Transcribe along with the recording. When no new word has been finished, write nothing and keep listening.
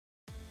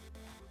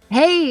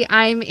Hey,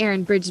 I'm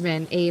Erin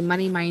Bridgman, a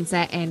money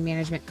mindset and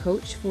management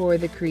coach for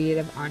the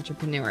creative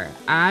entrepreneur.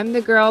 I'm the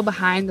girl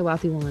behind the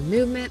Wealthy Woman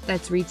movement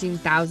that's reaching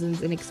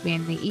thousands and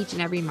expanding each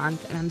and every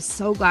month, and I'm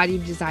so glad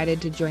you've decided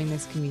to join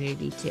this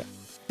community too.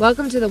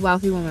 Welcome to the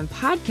Wealthy Woman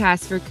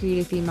podcast for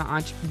creative female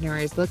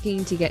entrepreneurs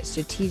looking to get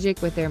strategic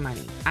with their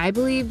money. I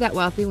believe that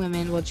wealthy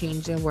women will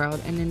change the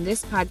world, and in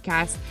this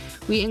podcast,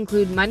 we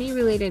include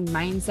money-related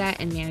mindset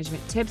and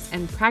management tips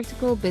and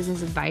practical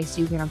business advice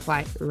you can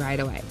apply right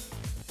away.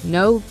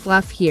 No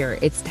fluff here.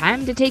 It's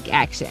time to take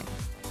action.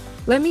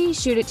 Let me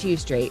shoot it to you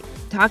straight.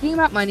 Talking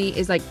about money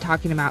is like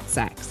talking about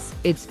sex.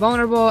 It's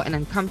vulnerable and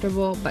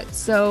uncomfortable, but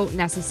so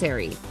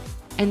necessary.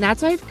 And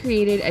that's why I've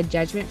created a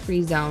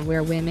judgment-free zone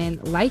where women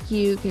like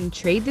you can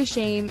trade the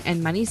shame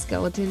and money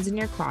skeletons in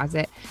your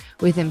closet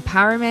with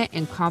empowerment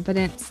and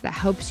confidence that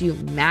helps you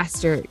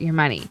master your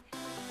money.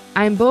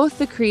 I'm both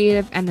the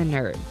creative and the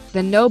nerd,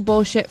 the no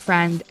bullshit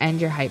friend and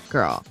your hype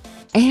girl.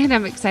 And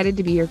I'm excited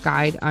to be your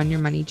guide on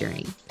your money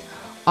journey.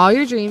 All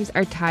your dreams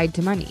are tied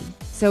to money,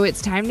 so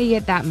it's time to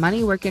get that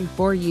money working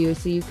for you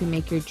so you can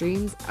make your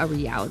dreams a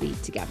reality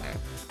together.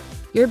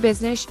 Your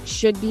business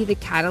should be the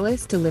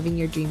catalyst to living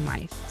your dream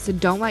life, so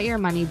don't let your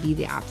money be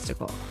the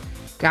obstacle.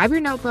 Grab your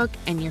notebook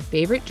and your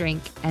favorite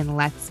drink, and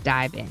let's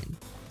dive in.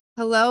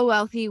 Hello,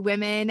 wealthy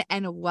women,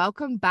 and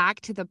welcome back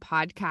to the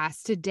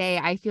podcast. Today,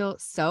 I feel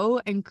so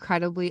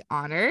incredibly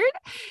honored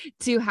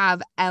to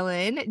have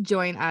Ellen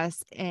join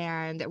us,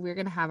 and we're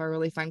going to have a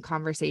really fun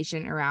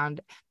conversation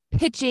around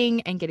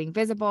pitching and getting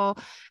visible.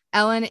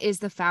 Ellen is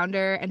the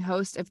founder and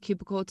host of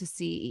Cubicle to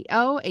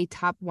CEO, a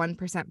top 1%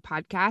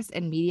 podcast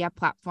and media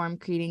platform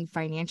creating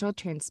financial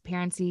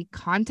transparency,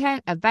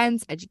 content,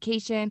 events,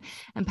 education,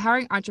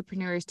 empowering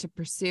entrepreneurs to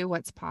pursue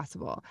what's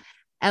possible.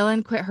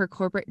 Ellen quit her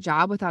corporate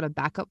job without a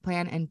backup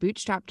plan and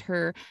bootstrapped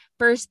her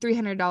first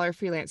 $300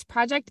 freelance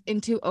project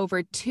into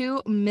over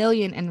 $2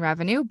 million in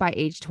revenue by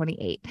age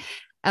 28.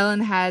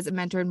 Ellen has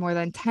mentored more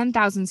than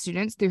 10,000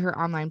 students through her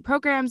online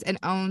programs and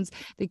owns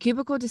the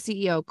Cubicle to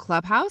CEO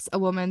Clubhouse, a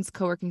women's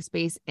co-working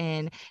space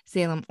in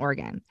Salem,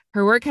 Oregon.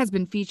 Her work has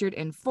been featured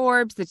in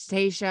Forbes, The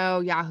Today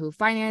Show, Yahoo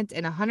Finance,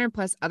 and 100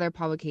 plus other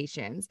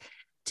publications.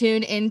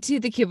 Tune into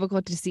the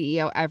Cubicle to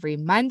CEO every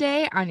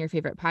Monday on your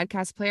favorite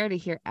podcast player to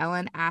hear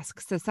Ellen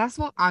ask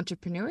successful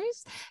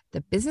entrepreneurs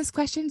the business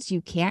questions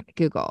you can't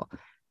Google.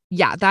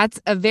 Yeah, that's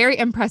a very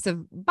impressive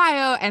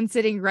bio. And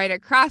sitting right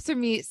across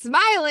from me,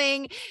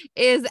 smiling,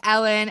 is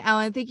Ellen.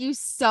 Ellen, thank you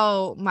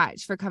so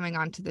much for coming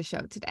on to the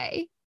show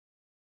today.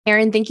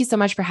 Erin, thank you so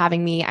much for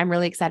having me. I'm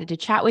really excited to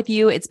chat with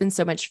you. It's been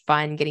so much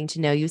fun getting to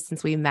know you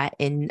since we met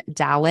in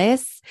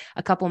Dallas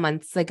a couple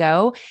months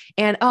ago.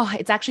 And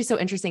it's actually so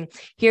interesting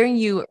hearing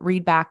you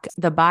read back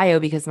the bio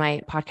because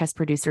my podcast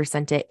producer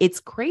sent it. It's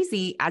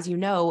crazy, as you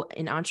know,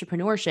 in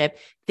entrepreneurship,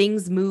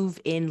 things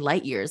move in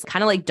light years,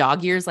 kind of like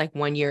dog years, like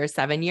 1 year,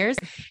 7 years.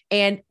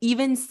 And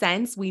even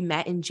since we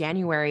met in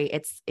January,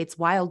 it's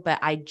wild, but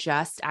I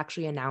just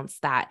actually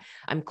announced that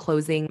I'm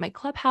closing my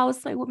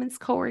Clubhouse, my women's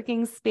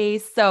co-working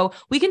space. So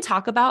we can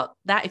talk about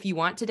that if you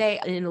want today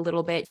in a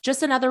little bit.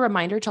 Just another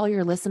reminder to all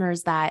your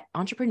listeners that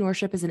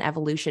entrepreneurship is an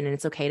evolution and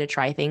it's okay to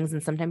try things.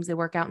 And sometimes they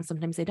work out and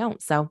sometimes they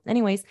don't. So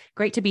anyways,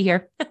 great to be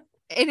here.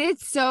 And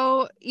it's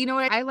so, you know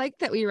what, I like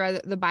that we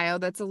read the bio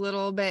that's a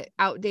little bit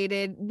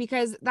outdated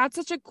because that's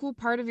such a cool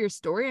part of your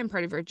story and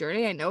part of your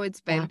journey. I know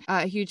it's been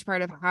a huge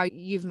part of how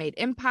you've made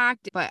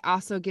impact, but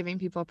also giving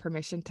people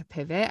permission to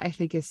pivot, I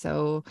think is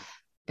so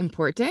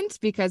important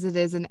because it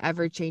is an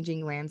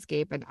ever-changing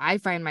landscape. And I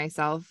find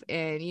myself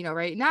in,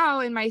 right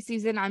now in my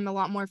season, I'm a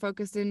lot more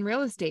focused in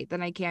real estate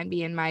than I can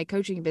be in my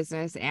coaching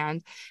business.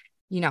 And,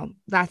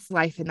 that's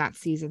life in that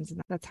seasons.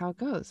 And that's how it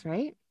goes,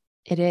 right?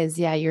 It is.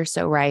 Yeah, you're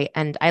so right.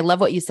 And I love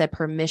what you said,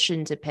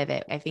 permission to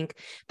pivot. I think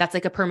that's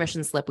like a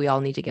permission slip we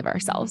all need to give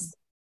ourselves.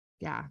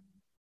 Yeah.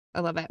 I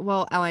love it.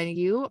 Well, Ellen,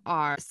 you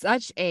are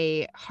such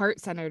a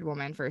heart-centered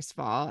woman, first of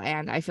all,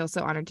 and I feel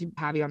so honored to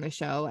have you on the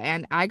show.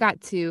 And I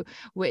got to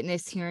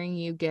witness hearing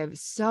you give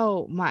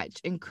so much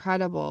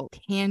incredible,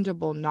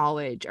 tangible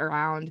knowledge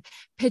around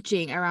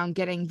pitching, around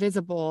getting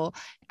visible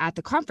at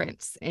the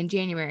conference in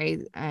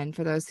January. And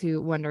for those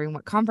who wondering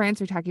what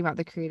conference, we're talking about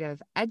the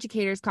Creative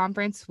Educators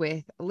Conference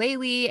with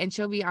Laylee, and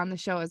she'll be on the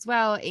show as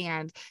well.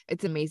 And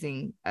it's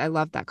amazing. I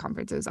love that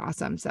conference. It was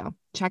awesome. So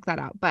check that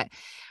out. But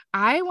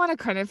I want to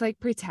kind of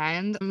like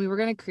pretend we were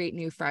going to create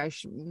new,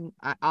 fresh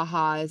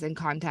ahas and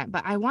content,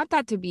 but I want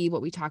that to be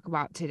what we talk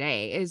about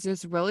today is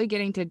just really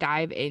getting to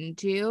dive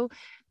into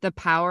the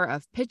power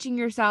of pitching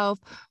yourself,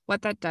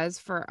 what that does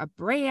for a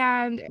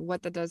brand,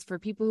 what that does for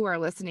people who are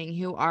listening,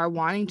 who are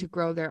wanting to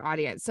grow their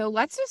audience. So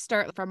let's just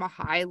start from a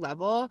high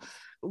level.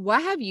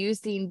 What have you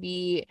seen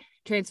be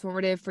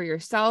transformative for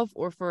yourself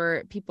or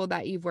for people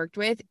that you've worked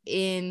with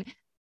in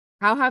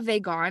how have they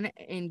gone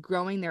in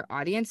growing their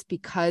audience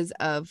because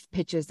of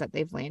pitches that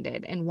they've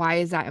landed? And why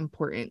is that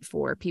important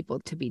for people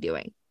to be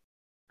doing?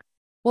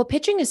 Well,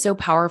 pitching is so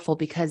powerful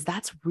because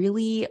that's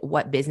really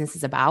what business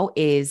is about,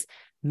 is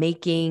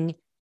making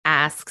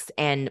asks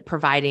and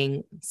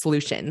providing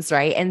solutions,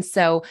 right? And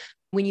so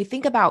when you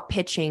think about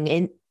pitching,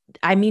 and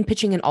I mean,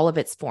 pitching in all of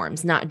its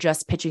forms, not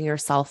just pitching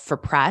yourself for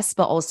press,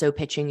 but also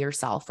pitching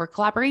yourself for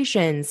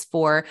collaborations,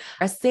 for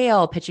a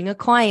sale, pitching a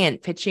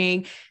client,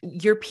 pitching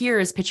your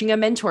peers, pitching a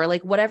mentor,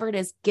 like whatever it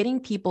is, getting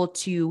people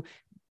to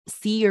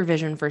see your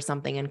vision for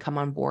something and come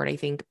on board. I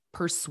think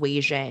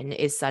persuasion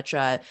is such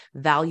a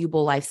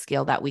valuable life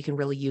skill that we can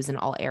really use in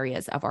all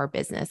areas of our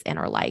business and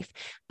our life.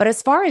 But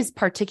as far as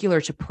particular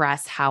to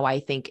press, how I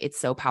think it's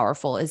so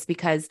powerful is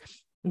because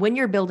when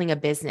you're building a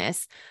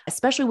business,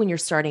 especially when you're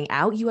starting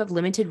out, you have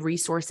limited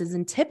resources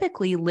and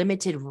typically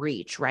limited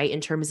reach, right?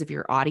 In terms of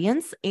your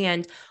audience.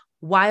 And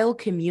while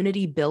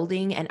community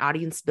building and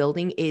audience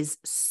building is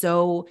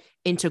so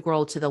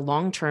integral to the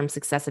long-term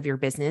success of your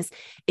business,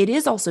 it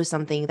is also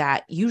something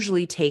that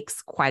usually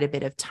takes quite a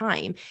bit of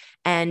time.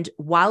 And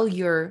while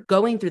you're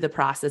going through the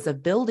process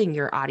of building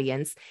your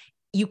audience,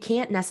 you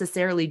can't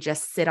necessarily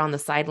just sit on the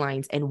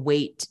sidelines and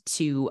wait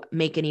to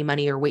make any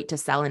money or wait to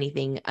sell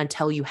anything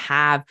until you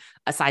have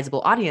a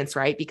sizable audience,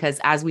 right? Because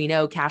as we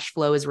know, cash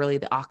flow is really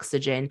the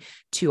oxygen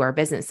to our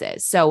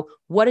businesses. So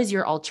what is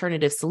your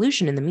alternative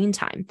solution in the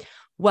meantime?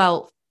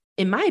 Well,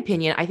 in my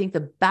opinion, I think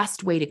the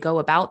best way to go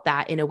about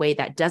that in a way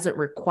that doesn't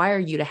require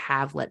you to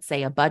have, let's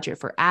say, a budget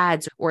for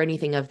ads or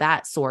anything of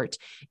that sort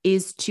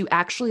is to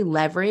actually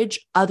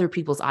leverage other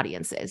people's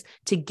audiences,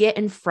 to get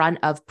in front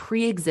of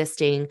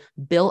pre-existing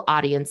built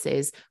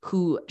audiences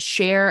who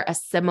share a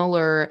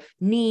similar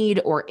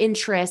need or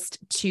interest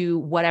to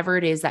whatever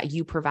it is that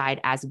you provide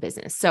as a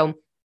business. So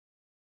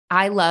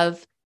I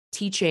love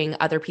teaching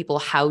other people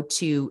how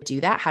to do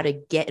that, how to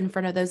get in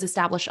front of those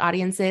established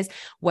audiences,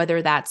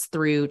 whether that's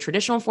through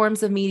traditional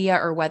forms of media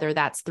or whether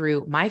that's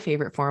through my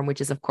favorite form,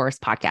 which is, of course,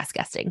 podcast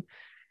guesting.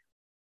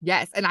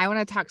 Yes. And I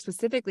want to talk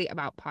specifically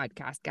about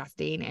podcast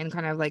guesting and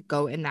kind of like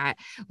go in that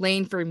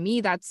lane. For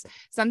me, that's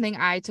something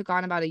I took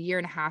on about a year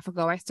and a half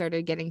ago. I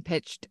started getting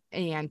pitched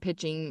and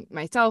pitching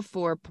myself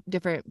for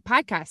different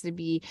podcasts to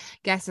be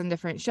guests on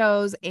different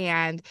shows.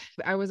 And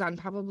I was on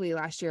probably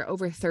last year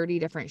over 30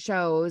 different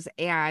shows.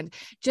 And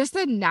just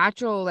the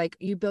natural, like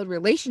you build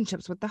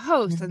relationships with the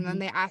host and then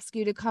they ask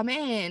you to come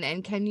in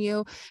and can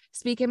you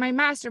speak in my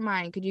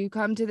mastermind? Could you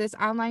come to this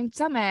online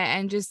summit?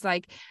 And just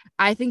like,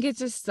 I think it's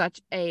just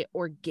such a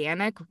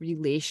organic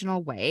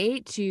relational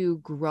way to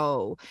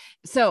grow.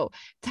 So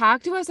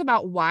talk to us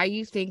about why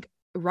you think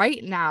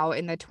right now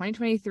in the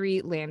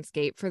 2023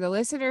 landscape for the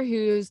listener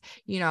who's,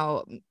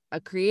 a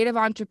creative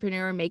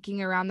entrepreneur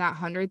making around that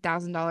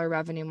 $100,000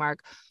 revenue mark,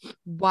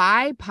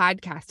 why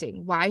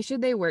podcasting? Why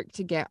should they work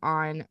to get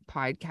on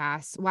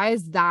podcasts? Why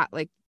is that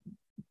like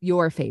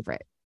your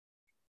favorite?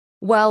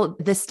 Well,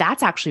 the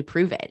stats actually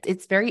prove it.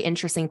 It's very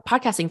interesting.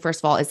 Podcasting,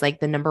 first of all, is like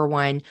the number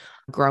one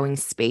growing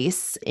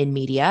space in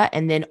media.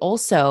 And then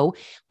also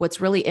what's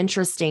really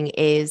interesting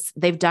is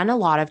they've done a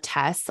lot of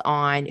tests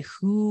on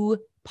who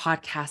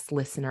podcast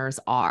listeners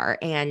are.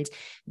 And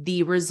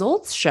the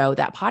results show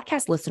that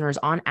podcast listeners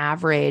on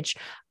average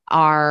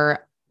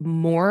are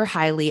more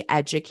highly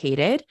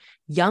educated,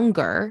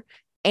 younger,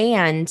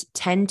 and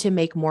tend to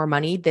make more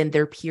money than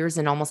their peers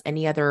in almost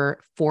any other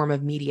form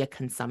of media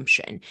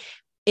consumption.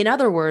 In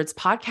other words,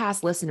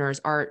 podcast listeners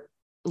are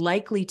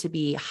likely to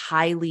be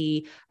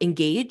highly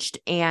engaged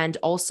and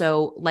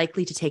also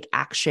likely to take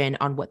action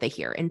on what they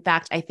hear. In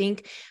fact, I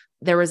think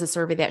there was a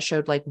survey that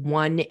showed like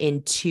 1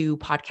 in 2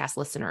 podcast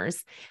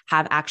listeners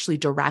have actually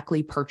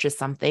directly purchased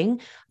something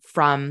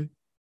from,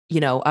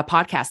 a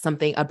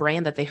podcast, a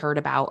brand that they heard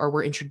about or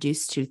were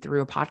introduced to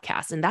through a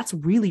podcast. And that's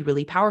really,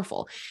 really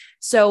powerful.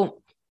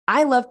 So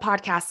I love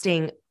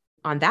podcasting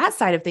on that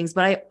side of things,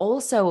 but I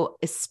also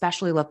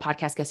especially love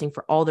podcast guesting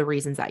for all the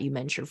reasons that you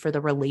mentioned, for the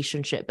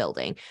relationship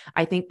building.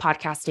 I think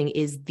podcasting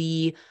is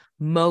the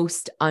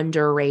most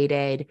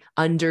underrated,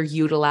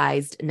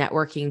 underutilized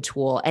networking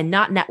tool, and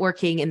not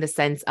networking in the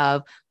sense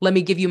of, let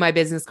me give you my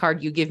business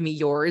card, you give me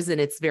yours, and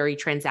it's very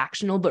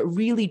transactional, but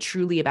really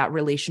truly about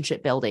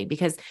relationship building,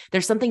 because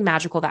there's something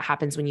magical that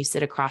happens when you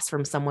sit across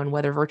from someone,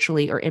 whether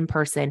virtually or in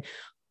person,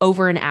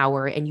 over an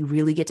hour, and you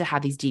really get to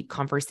have these deep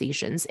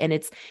conversations. And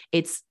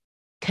it's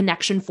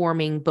connection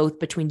forming both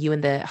between you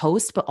and the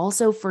host, but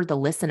also for the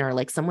listener,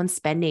 like someone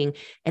spending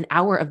an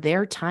hour of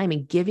their time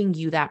and giving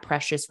you that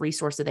precious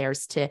resource of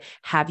theirs to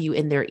have you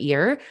in their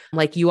ear,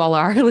 like you all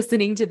are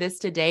listening to this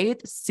today.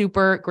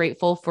 Super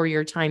grateful for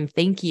your time.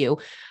 Thank you.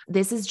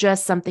 This is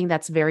just something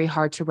that's very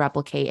hard to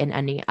replicate in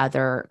any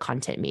other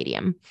content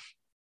medium.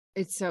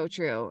 It's so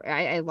true.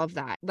 I love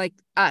that. Like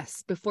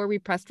us, before we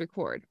pressed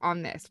record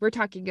on this, we're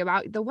talking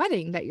about the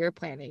wedding that you're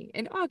planning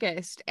in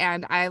August.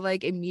 And I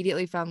like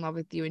immediately fell in love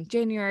with you in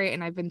January.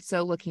 And I've been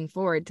so looking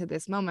forward to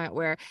this moment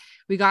where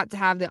we got to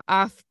have the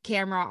off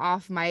camera,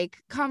 off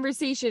mic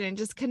conversation and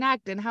just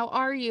connect. And how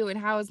are you? And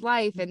how is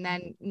life? And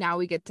then now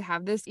we get to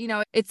have this,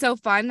 it's so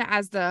fun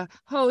as the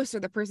host or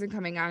the person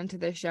coming on to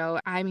the show.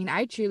 I mean,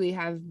 I truly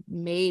have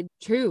made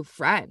true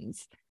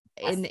friends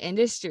in the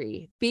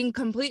industry, being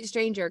complete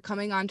stranger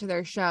coming onto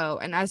their show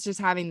and us just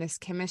having this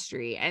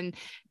chemistry. And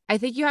I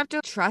think you have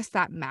to trust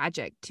that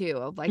magic too,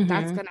 of like,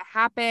 that's Mhm. going to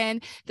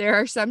happen. There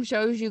are some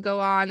shows you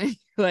go on and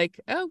you're like,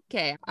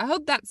 okay, I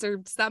hope that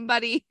served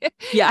somebody,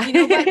 Yeah.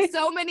 but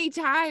so many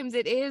times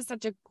it is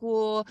such a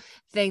cool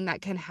thing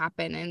that can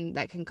happen and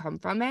that can come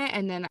from it.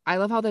 And then I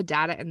love all the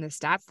data and the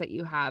stats that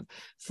you have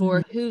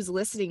for Mhm. who's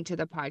listening to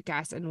the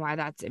podcast and why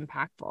that's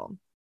impactful.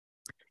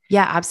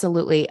 Yeah,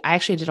 absolutely. I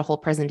actually did a whole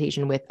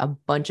presentation with a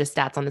bunch of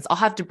stats on this. I'll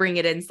have to bring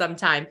it in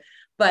sometime,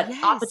 but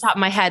off the Yes. top of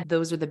my head,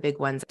 those are the big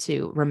ones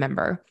to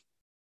remember.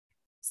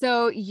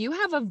 So you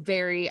have a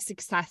very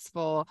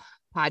successful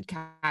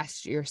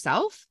podcast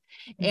yourself,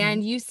 Mhm.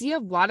 and you see a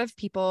lot of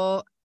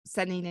people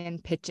sending in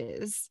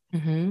pitches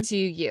Mhm. to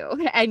you,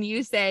 and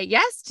you say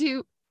yes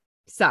to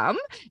some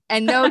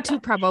and no to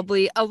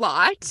probably a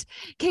lot.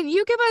 Can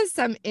you give us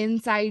some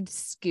inside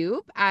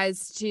scoop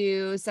as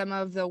to some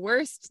of the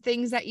worst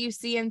things that you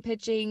see in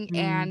pitching Mm.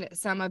 and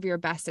some of your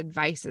best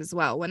advice as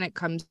well when it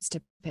comes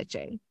to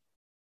pitching?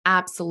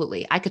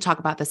 Absolutely. I could talk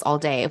about this all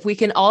day. If we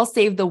can all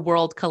save the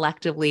world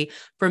collectively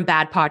from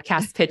bad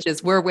podcast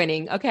pitches, we're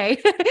winning.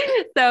 Okay.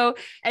 So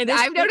And this,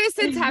 I've noticed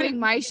since having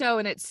my show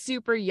and it's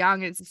super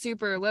young, it's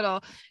super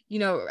little,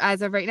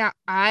 as of right now,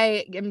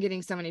 I am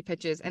getting so many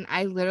pitches and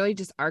I literally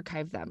just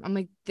archive them. I'm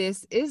like,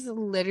 this is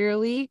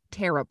literally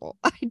terrible.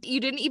 You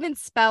didn't even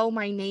spell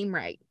my name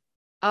right.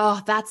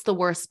 oh, that's the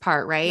worst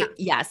part, Yeah. right?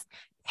 Yes.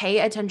 Pay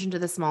attention to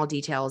the small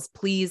details.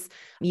 Please,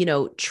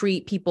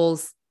 treat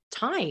people's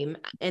time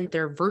and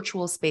their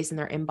virtual space in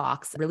their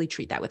inbox, really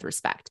treat that with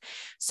respect.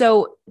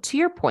 So, to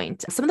your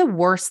point, some of the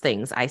worst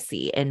things I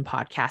see in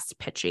podcast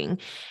pitching,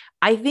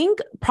 I think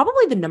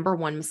probably the number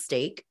one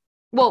mistake.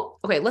 Well,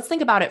 okay, let's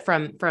think about it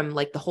from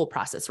like the whole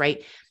process,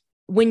 right?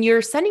 When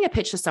you're sending a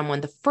pitch to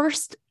someone, the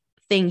first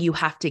thing you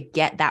have to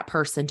get that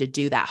person to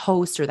do, that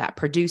host or that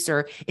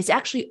producer, is to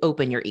actually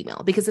open your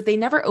email. Because if they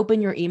never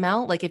open your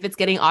email, like if it's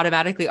getting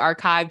automatically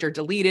archived or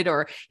deleted,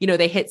 or,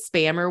 they hit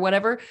spam or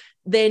whatever,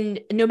 then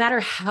no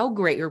matter how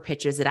great your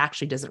pitch is, it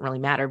actually doesn't really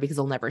matter because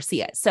they'll never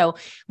see it. So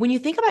when you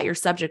think about your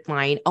subject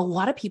line, a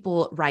lot of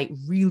people write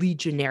really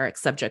generic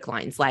subject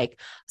lines like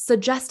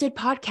suggested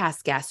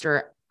podcast guest,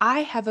 or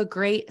I have a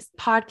great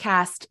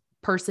podcast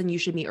person you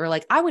should meet, or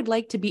like, I would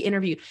like to be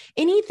interviewed.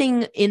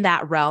 Anything in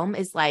that realm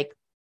is like,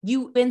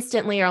 you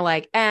instantly are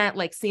like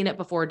seen it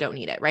before, don't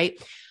need it,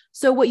 right?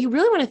 So what you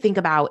really want to think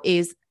about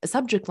is a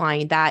subject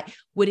line that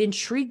would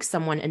intrigue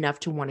someone enough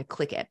to want to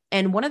click it.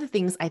 And one of the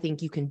things I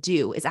think you can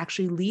do is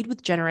actually lead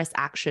with generous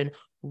action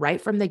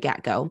right from the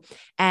get-go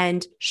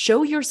and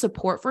show your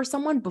support for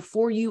someone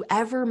before you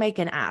ever make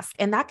an ask.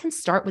 And that can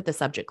start with the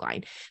subject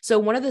line. So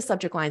one of the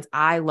subject lines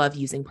I love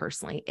using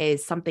personally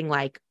is something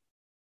like,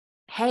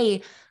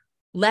 hey,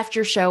 left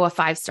your show a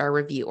 5-star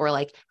review, or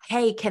like,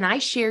 hey, can I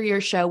share your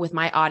show with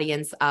my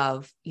audience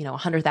of,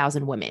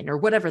 100,000 women, or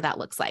whatever that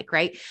looks like,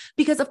 right?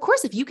 Because of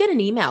course, if you get an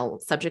email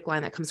subject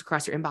line that comes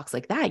across your inbox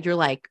like that, you're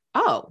like,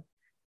 oh,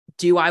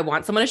 do I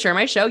want someone to share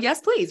my show?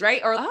 Yes, please.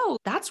 Right. Or, oh,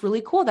 that's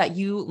really cool that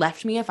you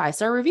left me a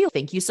 5-star review.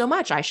 Thank you so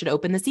much. I should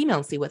open this email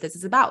and see what this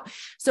is about.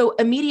 So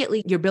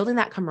immediately you're building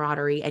that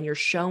camaraderie and you're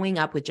showing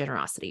up with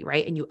generosity,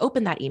 right? And you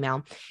open that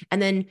email,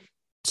 and then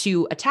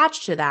to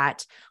attach to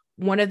that,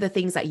 one of the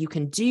things that you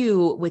can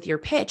do with your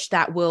pitch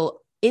that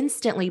will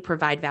instantly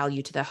provide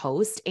value to the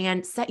host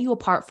and set you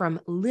apart from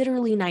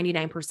literally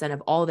 99%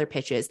 of all their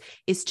pitches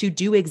is to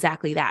do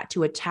exactly that,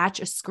 to attach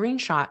a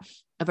screenshot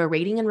of a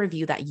rating and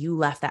review that you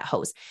left that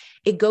host.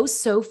 It goes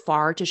so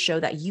far to show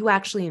that you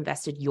actually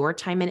invested your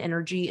time and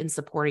energy in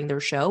supporting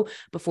their show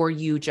before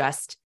you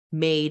just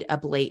made a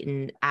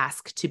blatant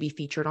ask to be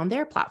featured on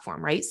their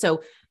platform, right?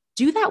 So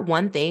do that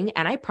one thing,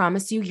 and I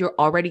promise you, you're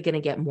already going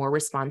to get more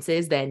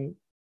responses than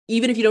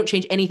even if you don't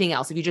change anything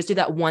else. If you just do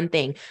that one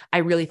thing, I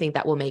really think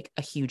that will make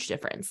a huge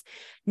difference.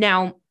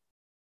 Now,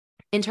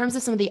 in terms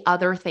of some of the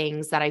other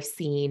things that I've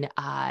seen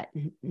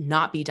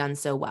not be done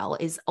so well,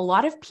 is a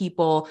lot of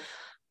people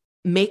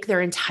make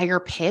their entire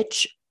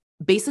pitch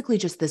basically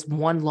just this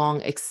one long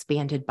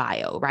expanded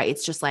bio, right?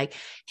 It's just like,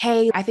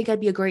 hey, I think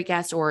I'd be a great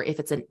guest. Or if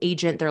it's an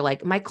agent, they're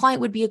like, my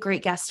client would be a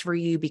great guest for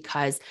you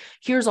because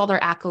here's all their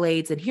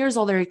accolades and here's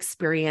all their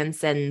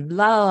experience and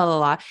blah, blah, blah,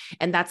 blah.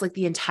 And that's like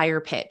the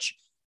entire pitch.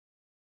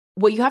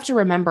 What you have to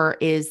remember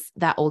is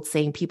that old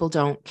saying, people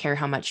don't care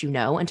how much you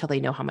know until they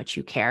know how much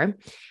you care.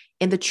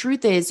 And the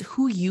truth is,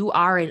 who you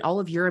are and all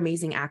of your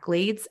amazing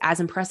accolades,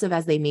 as impressive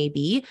as they may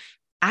be,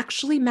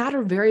 actually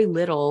matter very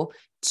little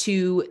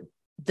to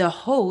the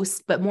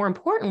host, but more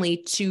importantly,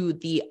 to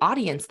the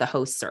audience the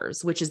host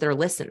serves, which is their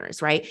listeners,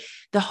 right?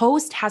 The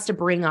host has to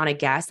bring on a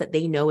guest that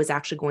they know is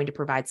actually going to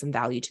provide some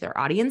value to their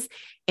audience.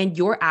 And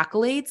your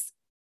accolades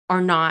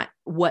are not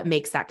what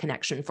makes that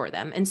connection for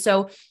them. And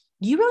so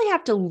you really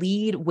have to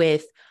lead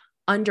with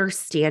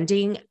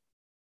understanding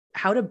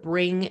how to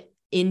bring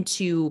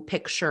into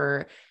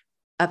picture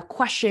a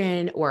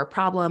question or a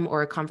problem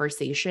or a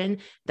conversation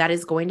that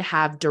is going to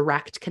have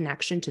direct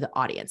connection to the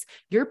audience.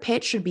 Your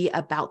pitch should be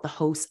about the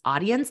host's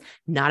audience,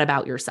 not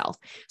about yourself.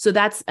 So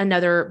that's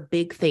another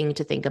big thing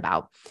to think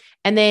about.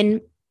 And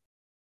then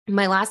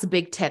my last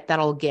big tip that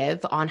I'll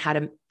give on how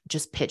to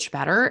just pitch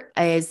better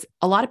is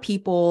a lot of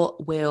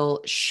people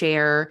will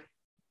share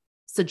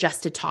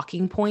suggested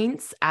talking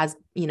points as,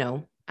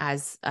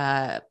 as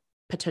a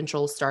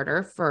potential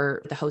starter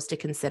for the host to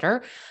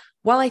consider.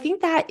 While I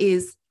think that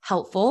is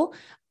helpful,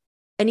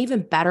 an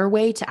even better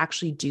way to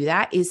actually do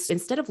that is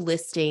instead of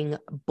listing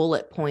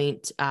bullet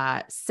point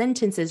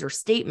sentences or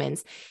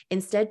statements,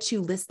 instead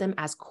to list them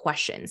as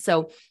questions.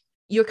 So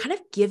you're kind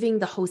of giving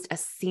the host a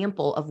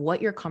sample of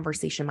what your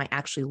conversation might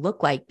actually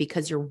look like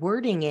because you're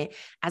wording it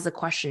as a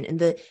question. And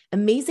the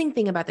amazing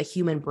thing about the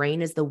human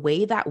brain is the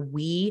way that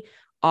we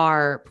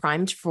are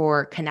primed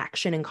for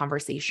connection and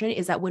conversation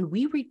is that when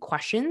we read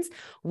questions,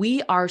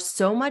 we are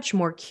so much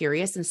more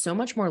curious and so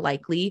much more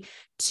likely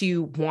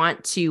to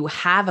want to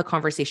have a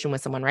conversation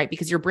with someone, right?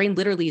 Because your brain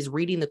literally is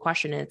reading the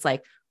question and it's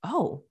like,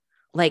 oh,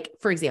 like,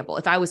 for example,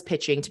 if I was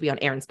pitching to be on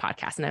Erin's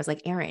podcast and I was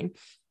like, Erin,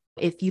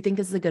 if you think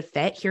this is a good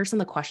fit, here's some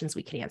of the questions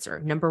we can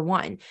answer. Number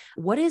one,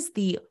 what is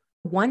the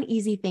one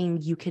easy thing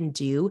you can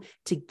do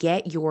to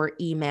get your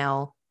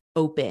email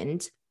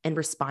opened and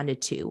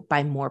responded to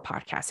by more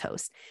podcast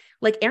hosts?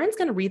 Like Erin's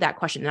going to read that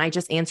question and I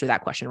just answer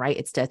that question, right?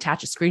 It's to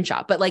attach a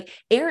screenshot. But like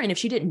Erin, if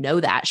she didn't know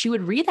that, she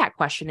would read that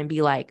question and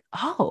be like,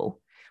 oh,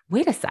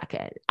 wait a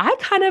second. I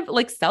kind of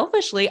like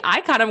selfishly,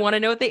 I kind of want to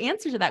know what the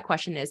answer to that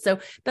question is. So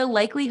the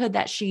likelihood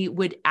that she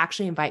would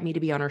actually invite me to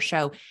be on her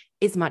show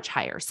is much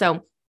higher.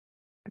 So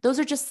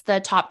those are just the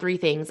top 3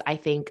 things I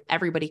think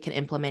everybody can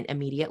implement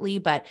immediately.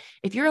 But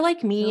if you're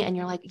like me and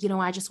you're like,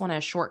 I just want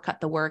to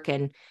shortcut the work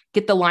and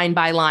get the line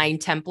by line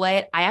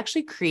template, I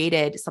actually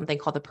created something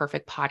called the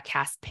Perfect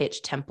Podcast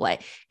Pitch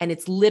Template. And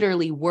it's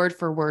literally word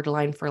for word,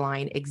 line for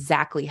line,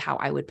 exactly how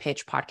I would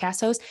pitch podcast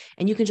hosts.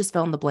 And you can just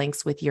fill in the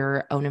blanks with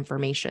your own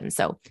information.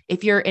 So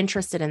if you're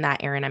interested in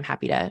that, Erin, I'm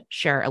happy to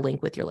share a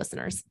link with your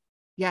listeners.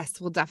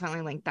 Yes, we'll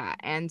definitely link that.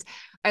 And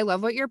I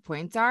love what your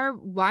points are.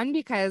 One,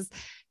 because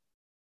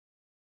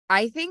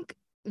I think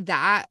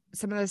that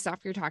some of the stuff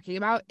you're talking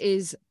about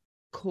is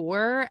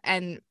core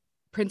and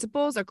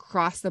principles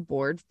across the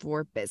board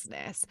for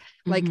business,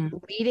 like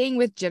leading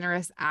with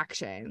generous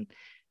action.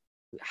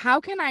 How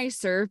can I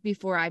serve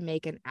before I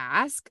make an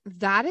ask?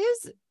 That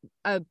is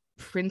a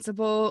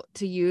principle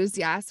to use,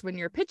 yes, when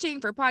you're pitching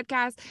for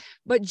podcasts,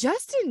 but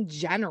just in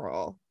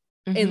general.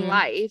 In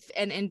life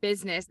and in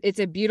business, it's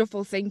a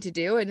beautiful thing to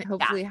do, and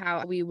hopefully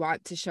how we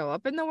want to show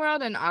up in the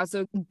world, and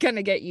also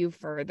gonna get you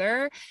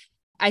further.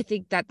 I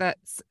think that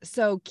that's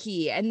so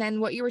key. And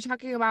then what you were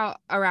talking about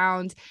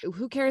around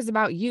who cares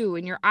about you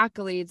and your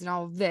accolades and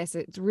all of this,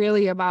 it's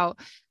really about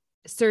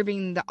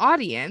serving the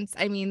audience.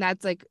 I mean,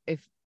 that's like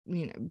if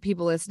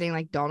people listening,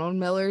 like Donald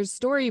Miller's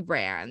story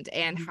brand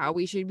and how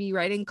we should be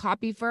writing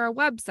copy for our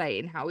website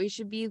and how we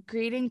should be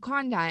creating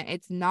content.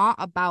 It's not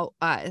about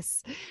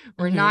us.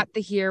 We're not the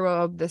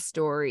hero of the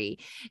story.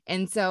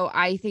 And so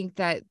I think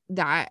that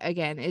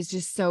again is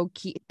just so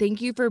key.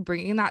 Thank you for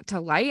bringing that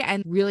to light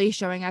and really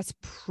showing us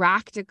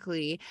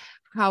practically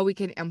how we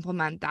can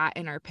implement that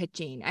in our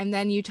pitching. And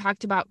then you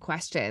talked about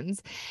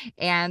questions,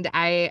 and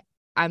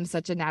I'm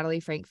such a Natalie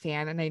Frank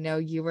fan, and I know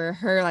you were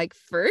her like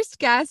first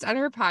guest on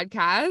her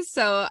podcast.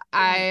 So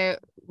I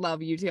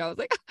love you too. I was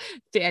like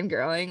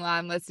fangirling while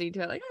I'm listening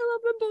to it. Like, I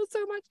love them both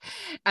so much.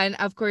 And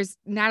of course,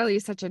 Natalie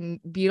is such a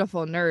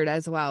beautiful nerd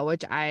as well,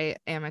 which I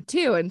am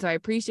too. And so I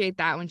appreciate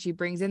that when she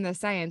brings in the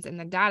science and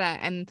the data.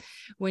 And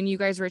when you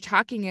guys were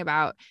talking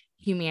about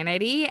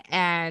humanity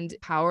and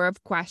power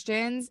of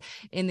questions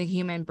in the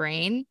human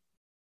brain,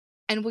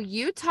 and will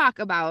you talk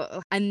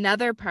about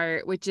another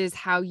part, which is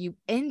how you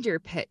end your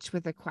pitch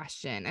with a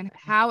question and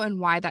how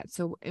and why that's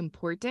so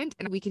important?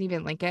 And we can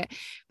even link it,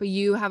 but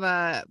you have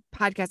a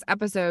podcast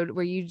episode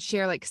where you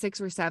share like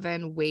 6 or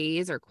 7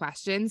 ways or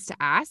questions to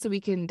ask. So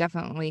we can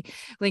definitely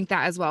link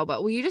that as well.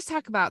 But will you just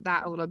talk about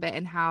that a little bit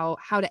and how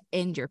to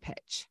end your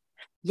pitch?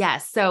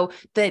 Yes. So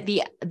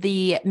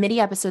the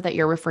mini episode that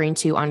you're referring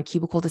to on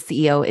Cubicle to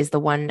CEO is the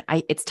one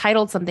it's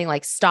titled something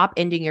like Stop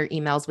Ending Your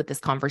Emails with This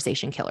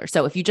Conversation Killer.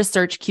 So if you just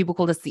search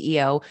Cubicle to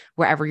CEO,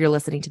 wherever you're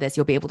listening to this,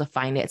 you'll be able to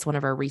find it. It's one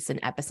of our recent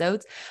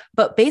episodes,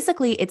 but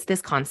basically it's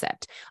this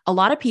concept. A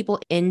lot of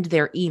people end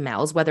their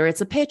emails, whether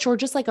it's a pitch or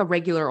just like a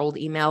regular old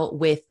email,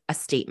 with a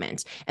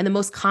statement. And the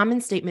most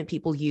common statement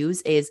people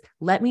use is,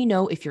 let me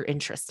know if you're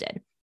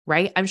interested.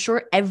 Right? I'm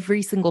sure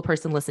every single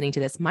person listening to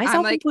this,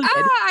 myself included.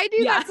 I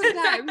do that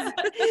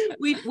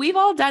sometimes. We've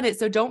all done it.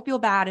 So don't feel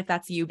bad if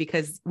that's you,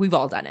 because we've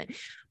all done it.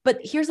 But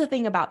here's the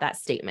thing about that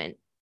statement.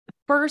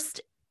 First,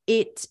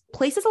 it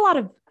places a lot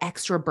of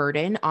extra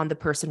burden on the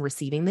person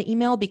receiving the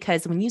email,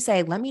 because when you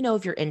say, let me know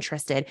if you're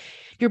interested,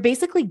 you're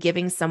basically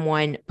giving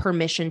someone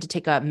permission to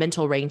take a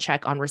mental rain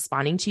check on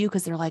responding to you,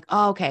 because they're like,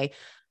 oh, okay,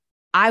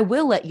 I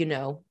will let you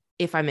know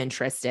if I'm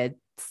interested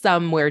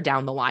somewhere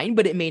down the line,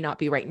 but it may not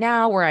be right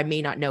now, or I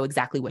may not know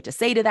exactly what to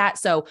say to that.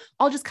 So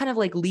I'll just kind of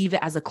like leave it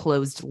as a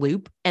closed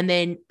loop. And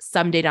then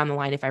someday down the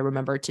line, if I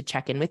remember to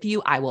check in with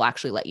you, I will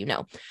actually let you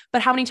know.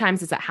 But how many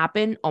times does that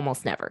happen?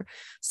 Almost never.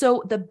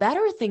 So the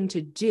better thing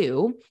to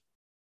do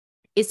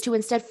is to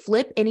instead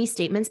flip any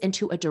statements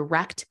into a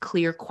direct,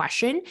 clear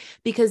question,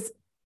 because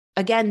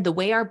again, the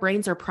way our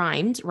brains are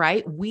primed,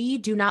 right? We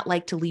do not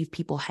like to leave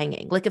people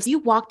hanging. Like if you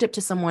walked up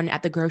to someone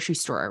at the grocery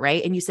store,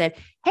 right? And you said,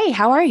 "Hey,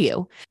 how are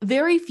you?"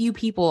 Very few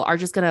people are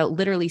just going to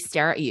literally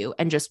stare at you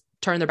and just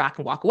turn their back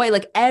and walk away.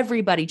 Like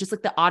everybody, just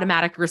like the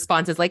automatic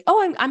response is like,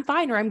 "Oh, I'm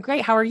fine," or "I'm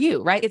great. How are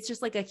you?" Right? It's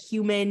just like a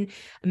human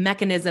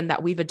mechanism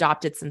that we've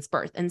adopted since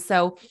birth. And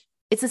so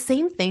it's the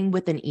same thing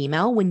with an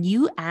email. When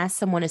you ask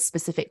someone a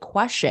specific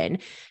question,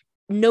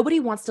 nobody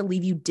wants to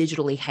leave you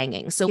digitally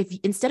hanging. So if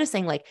instead of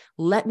saying like,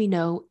 "Let me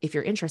know if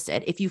you're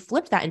interested," if you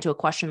flip that into a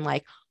question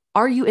like,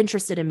 "Are you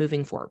interested in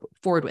moving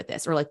forward with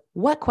this?" Or like,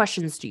 "What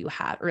questions do you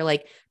have?" Or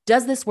like,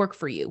 "Does this work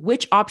for you?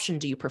 Which option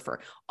do you prefer?"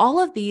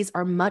 All of these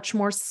are much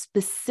more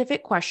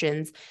specific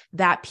questions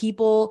that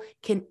people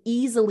can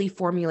easily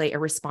formulate a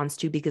response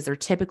to because they're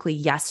typically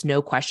yes,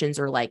 no questions,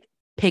 or like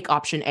pick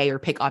option A or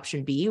pick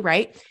option B,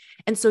 right?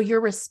 And so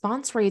your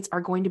response rates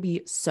are going to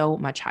be so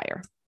much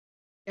higher.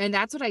 And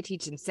that's what I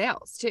teach in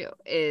sales too,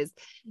 is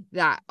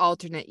that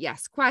alternate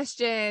yes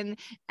question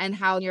and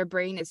how your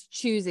brain is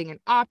choosing an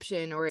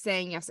option or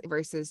saying yes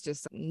versus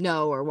just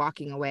no or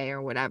walking away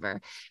or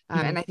whatever.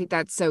 And I think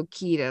that's so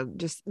key to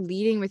just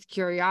leading with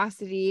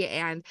curiosity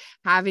and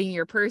having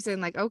your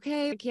person like,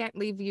 "Okay, I can't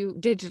leave you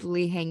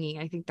digitally hanging."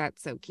 I think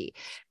that's so key.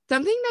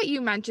 Something that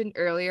you mentioned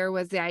earlier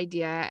was the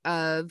idea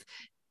of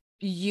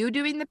you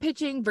doing the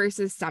pitching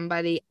versus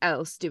somebody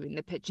else doing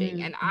the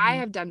pitching. And I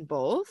have done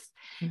both.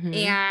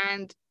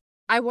 And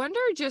I wonder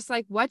just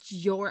like, what's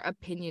your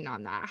opinion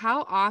on that?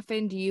 How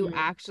often do you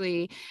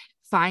actually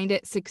find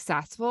it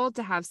successful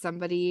to have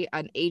somebody,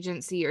 an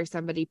agency or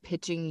somebody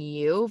pitching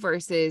you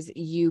versus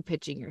you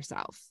pitching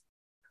yourself?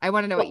 I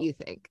want to know what you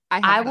think. I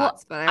have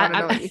thoughts, but I want to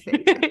know what you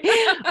think.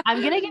 I'm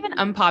going to give an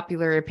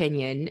unpopular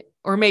opinion,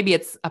 or maybe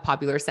it's a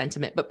popular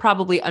sentiment, but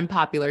probably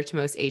unpopular to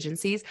most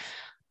agencies.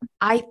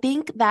 I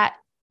think that,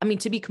 I mean,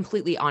 to be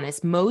completely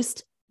honest,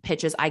 most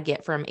pitches I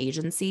get from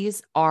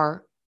agencies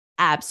are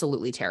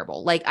absolutely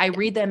terrible. Like I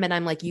read them and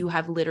I'm like, you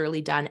have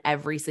literally done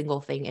every single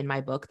thing in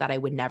my book that I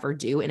would never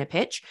do in a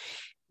pitch.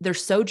 They're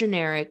so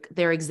generic.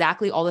 They're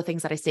exactly all the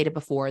things that I stated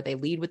before. They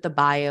lead with the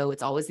bio.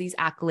 It's always these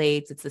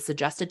accolades. It's the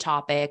suggested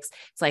topics.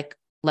 It's like,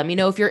 "Let me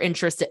know if you're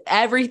interested."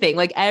 Everything,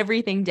 like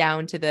everything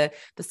down to the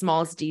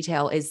smallest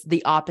detail is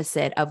the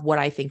opposite of what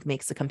I think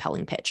makes a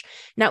compelling pitch.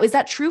 Now, is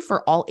that true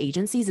for all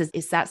agencies?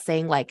 Is that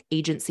saying like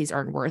agencies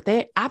aren't worth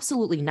it?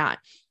 Absolutely not.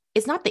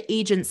 It's not the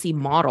agency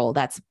model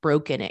that's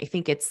broken. I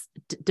think it's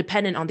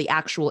dependent on the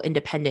actual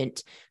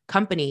independent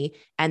company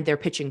and their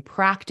pitching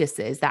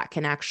practices that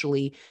can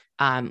actually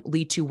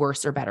lead to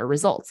worse or better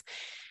results.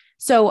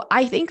 So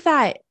I think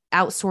that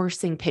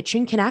outsourcing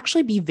pitching can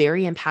actually be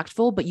very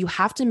impactful, but you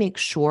have to make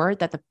sure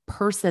that the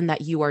person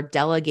that you are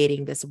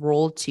delegating this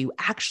role to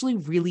actually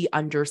really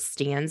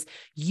understands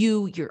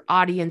you, your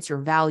audience, your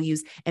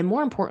values, and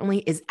more importantly,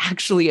 is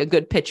actually a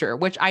good pitcher,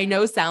 which I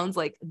know sounds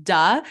like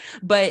duh,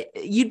 but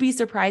you'd be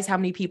surprised how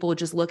many people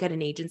just look at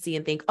an agency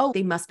and think, "Oh,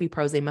 they must be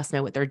pros. They must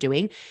know what they're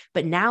doing."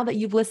 But now that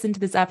you've listened to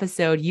this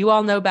episode, you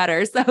all know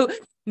better. So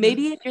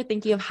maybe if you're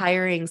thinking of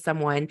hiring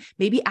someone,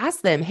 maybe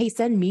ask them, "Hey,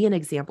 send me an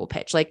example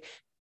pitch. Like,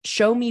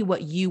 show me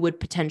what you would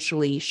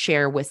potentially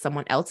share with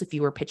someone else if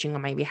you were pitching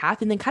on my behalf."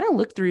 And then kind of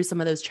look through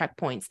some of those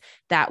checkpoints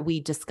that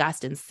we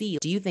discussed and see,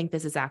 do you think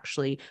this is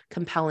actually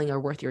compelling or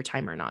worth your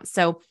time or not?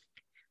 So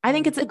I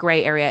think it's a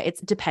gray area.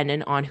 It's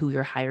dependent on who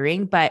you're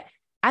hiring, but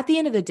at the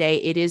end of the day,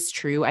 it is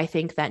true. I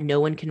think that no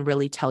one can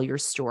really tell your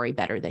story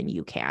better than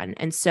you can.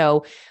 And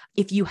so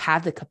if you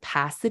have the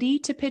capacity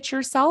to pitch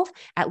yourself,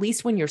 at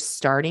least when you're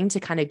starting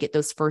to kind of get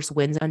those first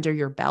wins under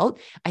your belt,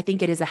 I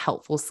think it is a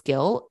helpful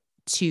skill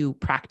to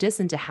practice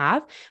and to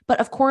have. But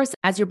of course,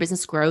 as your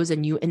business grows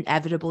and you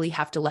inevitably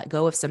have to let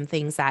go of some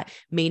things that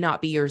may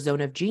not be your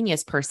zone of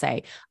genius per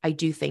se, I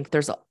do think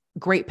there's a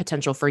great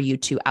potential for you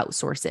to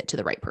outsource it to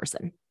the right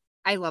person.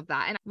 I love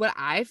that. And what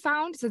I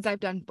found since I've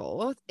done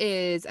both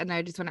is, and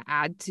I just want to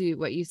add to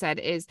what you said,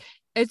 is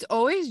it's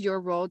always your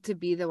role to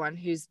be the one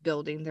who's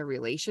building the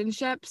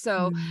relationship.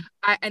 So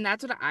and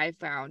that's what I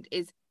found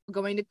is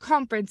going to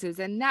conferences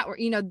and network,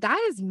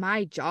 that is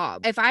my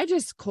job. If I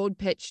just cold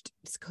pitched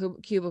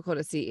Cubicle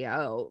to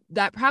CEO,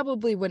 that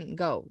probably wouldn't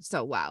go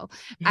so well.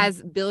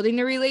 As building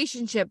a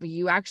relationship,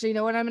 you actually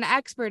know what I'm an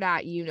expert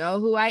at, you know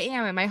who I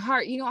am in my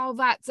heart, all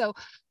that. So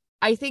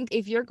I think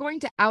if you're going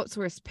to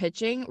outsource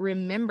pitching,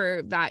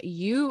 remember that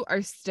you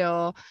are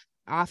still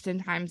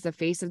oftentimes the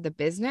face of the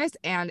business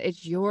and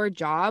it's your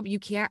job. You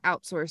can't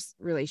outsource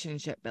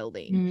relationship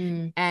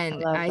building.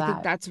 And I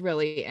think that's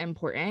really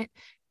important.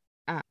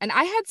 And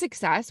I had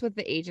success with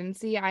the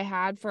agency I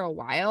had for a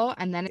while,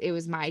 and then it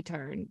was my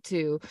turn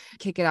to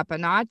kick it up a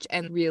notch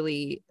and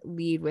really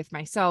lead with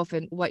myself.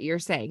 And what you're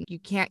saying, you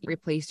can't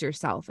replace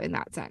yourself in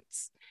that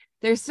sense.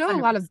 There's still 100%.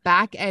 A lot of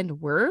back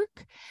end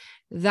work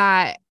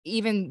that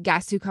even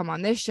guests who come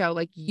on this show,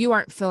 like you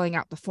aren't filling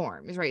out the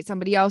forms, right?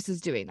 Somebody else is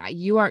doing that.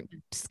 You aren't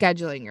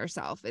scheduling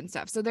yourself and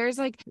stuff. So there's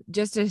like,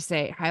 just to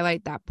say,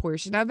 highlight that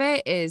portion of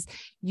it is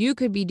you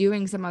could be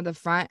doing some of the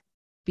front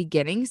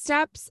beginning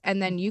steps,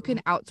 and then you can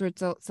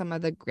outsource some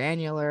of the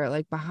granular,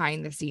 like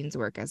behind the scenes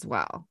work as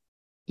well.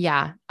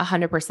 Yeah,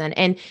 100%.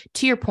 And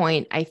to your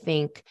point, I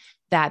think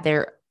that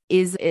there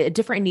is a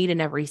different need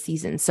in every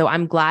season. So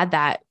I'm glad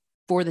that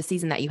for the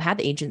season that you had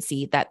the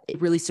agency, that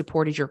it really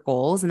supported your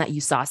goals and that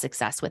you saw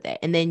success with it.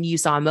 And then you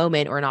saw a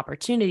moment or an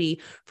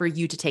opportunity for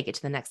you to take it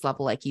to the next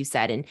level, like you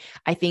said. And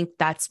I think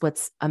that's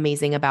what's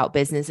amazing about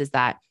business is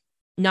that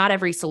not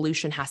every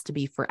solution has to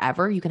be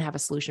forever. You can have a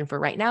solution for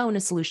right now and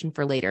a solution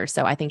for later.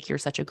 So I think you're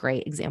such a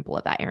great example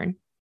of that, Erin.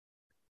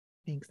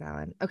 Thanks,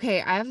 Alan. Okay,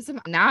 I have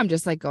some now. I'm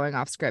just like going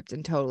off script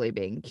and totally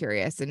being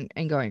curious and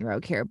going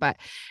rogue here. But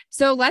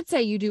so let's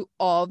say you do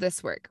all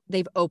this work.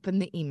 They've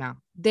opened the email,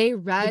 they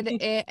read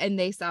it, and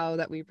they saw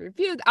that we've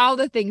reviewed all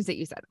the things that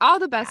you said, all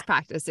the best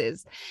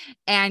practices,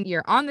 and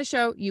you're on the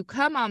show. You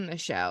come on the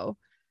show.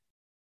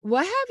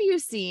 What have you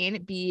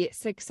seen be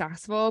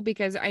successful?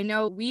 Because I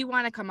know we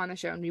want to come on the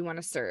show and we want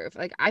to serve.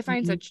 Like, I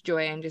find such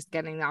joy in just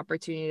getting the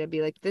opportunity to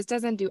be like, this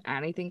doesn't do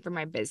anything for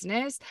my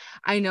business.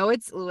 I know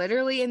it's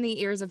literally in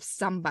the ears of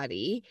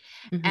somebody,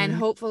 and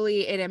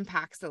hopefully it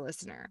impacts the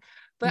listener.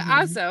 But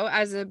also,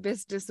 as a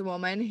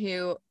businesswoman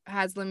who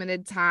has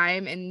limited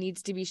time and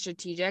needs to be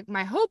strategic,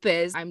 my hope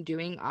is I'm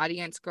doing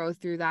audience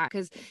growth through that,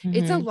 because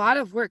it's a lot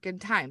of work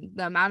and time.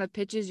 The amount of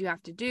pitches you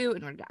have to do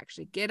in order to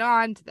actually get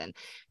on to then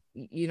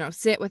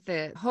sit with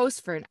the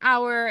host for an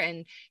hour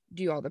and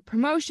do all the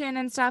promotion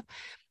and stuff.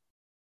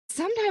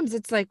 Sometimes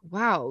it's like,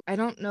 wow, I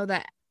don't know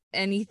that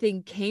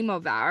anything came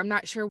of that. I'm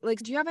not sure. Like,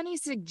 do you have any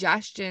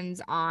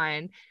suggestions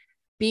on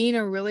being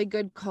a really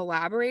good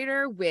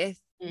collaborator with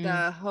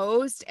the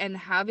host and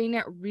having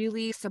it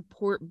really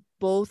support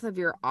both of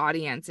your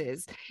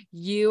audiences,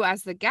 you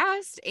as the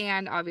guest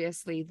and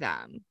obviously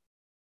them?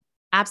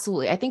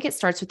 Absolutely. I think it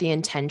starts with the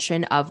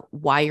intention of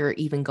why you're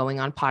even going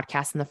on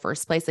podcasts in the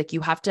first place. Like, you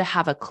have to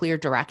have a clear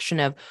direction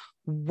of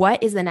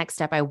what is the next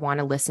step I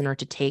want a listener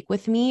to take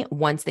with me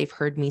once they've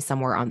heard me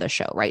somewhere on the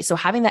show, right? So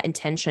having that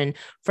intention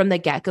from the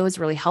get-go is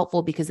really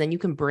helpful, because then you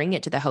can bring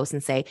it to the host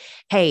and say,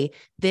 hey,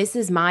 this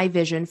is my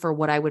vision for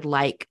what I would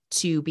like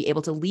to be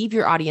able to leave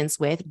your audience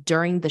with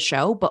during the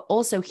show, but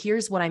also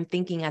here's what I'm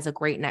thinking as a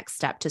great next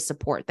step to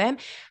support them.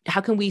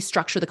 How can we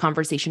structure the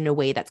conversation in a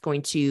way that's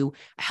going to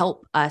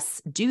help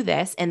us do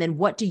this? And then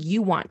what do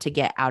you want to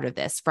get out of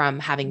this from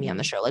having me on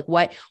the show? Like,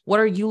 what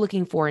are you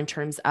looking for in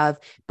terms of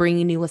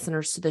bringing new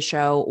listeners to the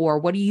show? Or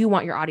what do you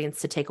want your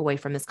audience to take away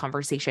from this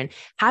conversation?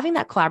 Having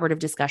that collaborative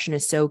discussion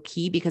is so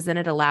key, because then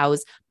it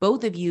allows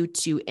both of you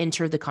to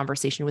enter the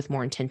conversation with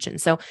more intention.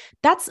 So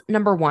that's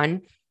number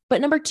one.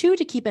 But number two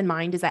to keep in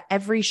mind is that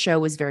every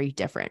show is very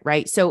different,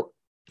 right? So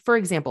for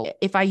example,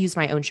 if I use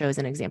my own show as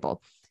an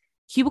example,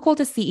 Cubicle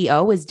to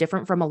CEO is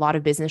different from a lot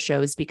of business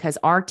shows, because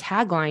our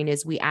tagline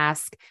is we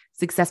ask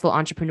successful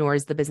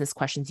entrepreneurs the business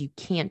questions you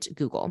can't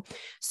Google.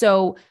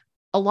 So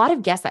a lot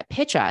of guests that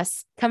pitch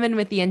us come in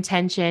with the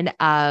intention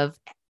of,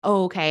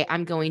 oh, okay,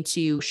 I'm going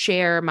to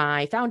share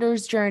my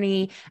founder's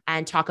journey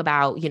and talk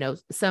about,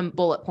 some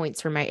bullet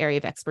points from my area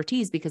of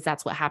expertise, because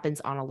that's what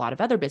happens on a lot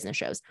of other business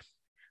shows.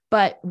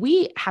 But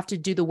we have to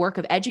do the work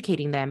of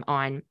educating them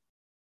on,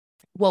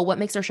 well, what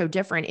makes our show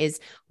different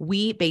is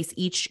we base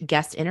each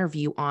guest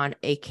interview on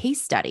a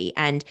case study.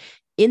 And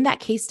in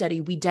that case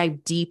study, we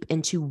dive deep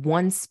into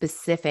one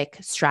specific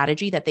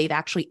strategy that they've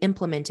actually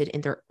implemented in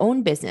their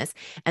own business.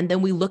 And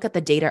then we look at the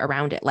data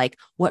around it, like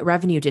what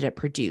revenue did it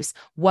produce?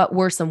 What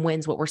were some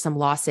wins? What were some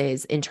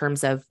losses in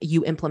terms of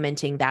you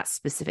implementing that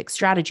specific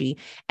strategy?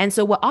 And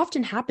so what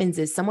often happens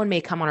is someone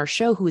may come on our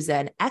show who's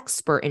an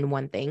expert in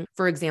one thing.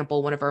 For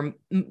example, one of our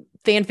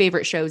fan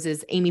favorite shows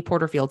is Amy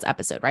Porterfield's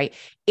episode, right?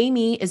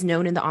 Amy is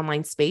known in the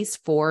online space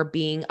for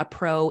being a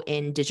pro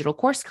in digital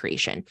course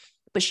creation.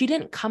 But she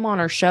didn't come on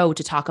our show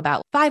to talk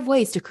about 5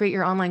 ways to create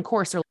your online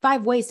course or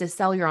 5 ways to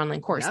sell your online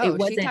course. No,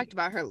 she talked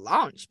about her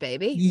launch,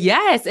 baby.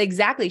 Yes,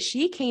 exactly.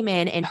 She came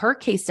in and her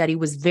case study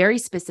was very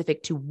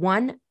specific to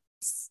one,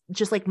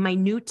 just like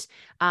minute.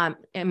 I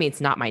mean,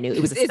 it's not minute.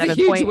 It was a 7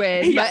 point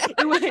win. Yeah,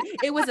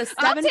 it was a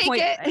 7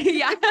 point.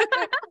 Yeah,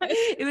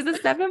 it was a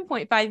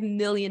 $7.5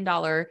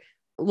 million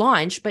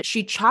launch, but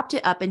she chopped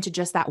it up into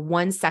just that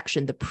one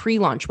section, the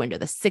pre-launch window,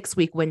 the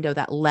 6-week window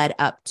that led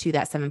up to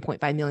that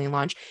 7.5 million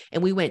launch.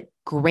 And we went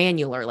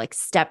granular, like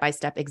step by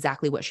step,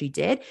 exactly what she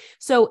did.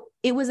 So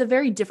it was a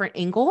very different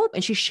angle.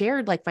 And she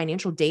shared like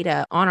financial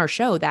data on our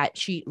show that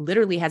she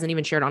literally hasn't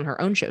even shared on her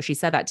own show. She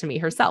said that to me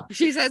herself.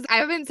 She says, I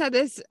haven't said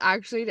this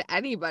actually to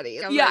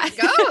anybody. I'm like,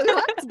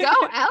 let's go,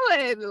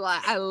 Ellen.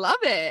 I love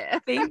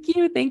it. Thank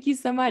you. Thank you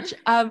so much.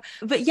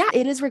 But yeah,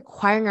 it is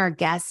requiring our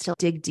guests to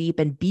dig deep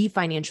and be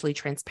financially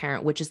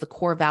transparent, which is the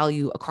core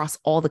value across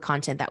all the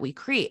content that we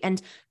create.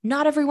 And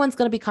not everyone's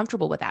going to be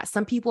comfortable with that.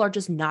 Some people are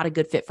just not a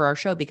good fit for our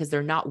show because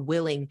they're not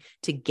willing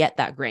to get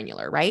that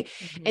granular, right?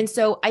 And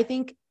so I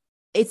think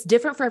it's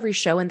different for every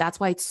show. And that's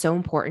why it's so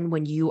important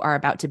when you are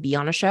about to be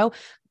on a show.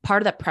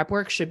 Part of that prep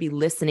work should be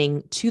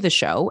listening to the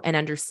show and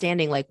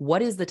understanding like,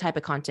 what is the type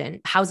of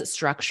content? How's it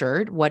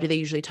structured? What do they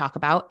usually talk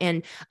about?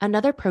 And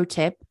another pro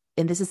tip,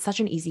 and this is such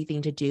an easy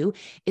thing to do,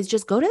 is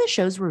just go to the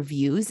show's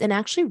reviews and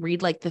actually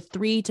read like the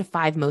 3 to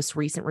 5 most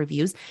recent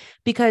reviews,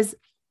 because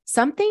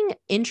Something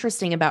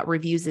interesting about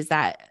reviews is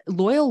that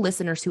loyal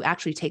listeners who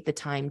actually take the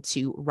time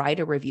to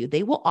write a review,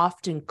 they will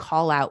often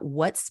call out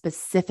what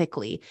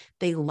specifically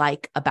they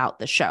like about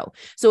the show.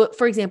 So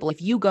for example,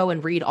 if you go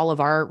and read all of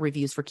our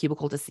reviews for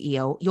Cubicle to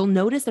CEO, you'll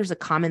notice there's a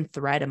common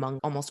thread among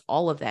almost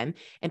all of them.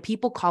 And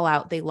people call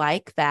out, they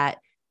like that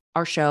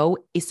our show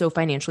is so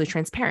financially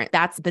transparent.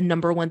 That's the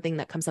number one thing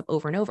that comes up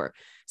over and over.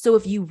 So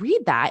if you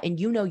read that and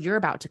you know you're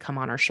about to come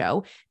on our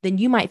show, then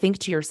you might think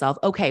to yourself,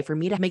 okay, for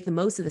me to make the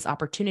most of this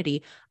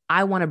opportunity,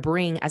 I want to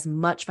bring as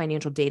much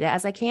financial data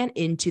as I can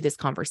into this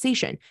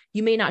conversation.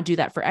 You may not do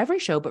that for every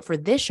show, but for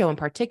this show in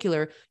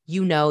particular,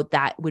 you know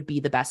that would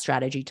be the best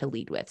strategy to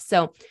lead with.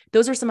 So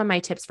those are some of my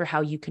tips for how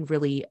you can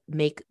really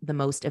make the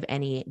most of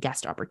any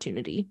guest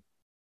opportunity.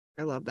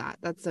 I love that.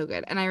 That's so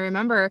good. And I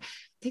remember,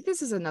 I think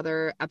this is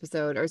another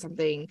episode or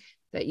something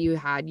that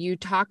you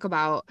talk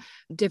about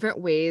different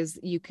ways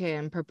you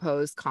can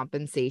propose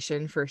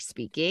compensation for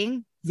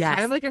speaking. Yes.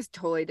 Kind of like a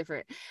totally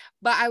different,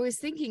 but I was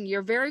thinking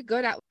you're very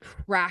good at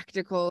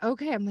practical.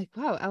 Okay. I'm like,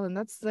 wow, Ellen,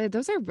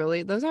 those are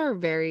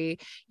very,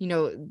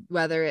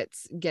 whether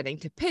it's getting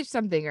to pitch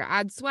something or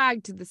add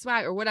swag to the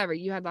swag or whatever,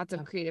 you had lots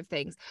of creative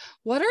things.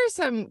 What are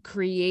some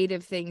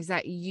creative things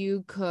that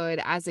you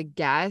could, as a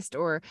guest,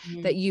 or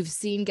that you've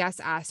seen guests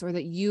ask, or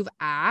that you've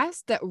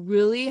asked, that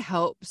really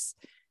helps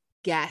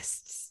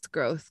guests'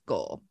 growth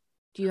goal?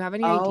 Do you have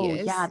any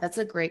ideas? Yeah, that's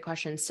a great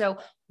question. So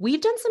we've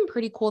done some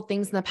pretty cool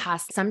things in the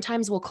past.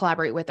 Sometimes we'll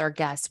collaborate with our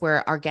guests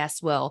where our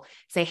guests will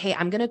say, hey,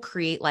 I'm going to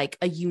create like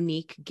a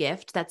unique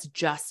gift that's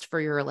just for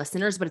your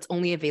listeners, but it's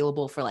only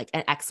available for like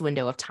an X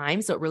window of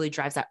time. So it really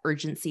drives that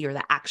urgency or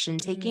the action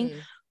taking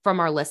from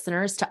our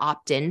listeners to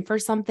opt in for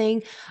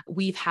something.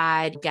 We've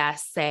had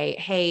guests say,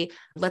 hey,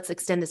 let's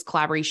extend this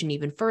collaboration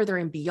even further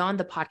and beyond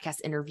the podcast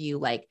interview.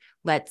 Like,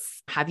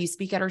 let's have you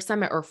speak at our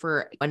summit or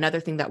for another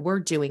thing that we're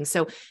doing.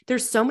 So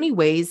there's so many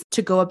ways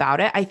to go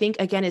about it. I think,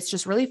 again, it's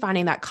just really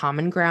finding that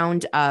common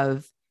ground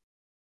of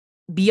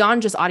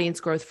beyond just audience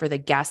growth for the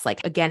guests.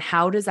 Like, again,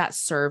 how does that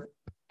serve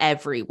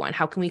everyone?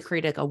 How can we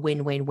create like a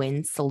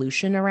win-win-win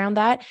solution around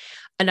that?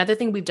 Another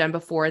thing we've done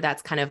before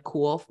that's kind of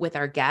cool with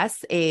our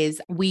guests is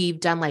we've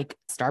done like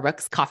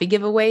Starbucks coffee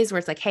giveaways where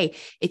it's like, hey,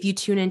 if you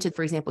tune into,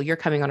 for example, you're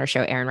coming on our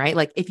show, Erin, right?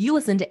 Like if you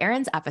listen to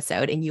Erin's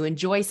episode and you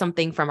enjoy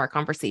something from our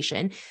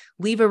conversation,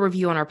 leave a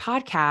review on our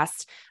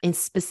podcast and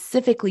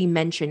specifically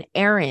mention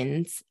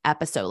Erin's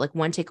episode, like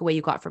one takeaway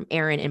you got from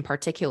Erin in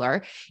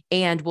particular,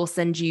 and we'll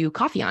send you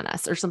coffee on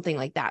us or something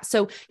like that.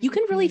 So you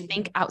can really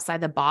think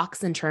outside the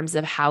box in terms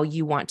of how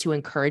you want to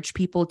encourage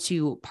people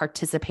to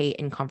participate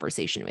in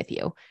conversation with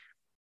you.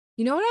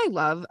 You know what I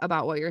love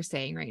about what you're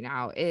saying right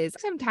now is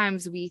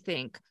sometimes we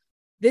think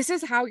this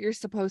is how you're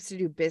supposed to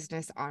do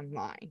business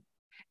online.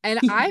 And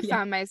I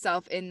found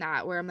myself in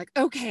that where I'm like,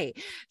 okay,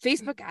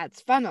 Facebook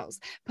ads, funnels,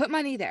 put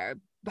money there,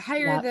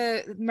 hire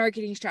the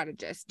marketing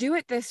strategist, do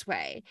it this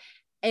way.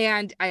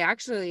 And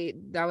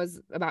that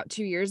was about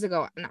 2 years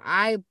ago. And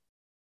I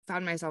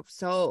found myself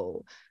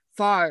so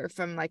far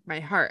from like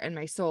my heart and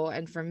my soul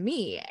and from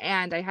me.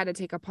 And I had to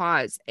take a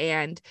pause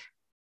and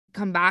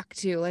come back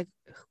to like,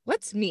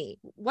 what's me?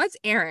 What's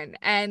Erin?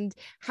 And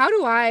how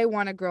do I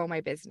want to grow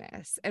my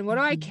business? And what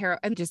do I care?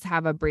 And just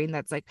have a brain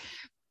that's like,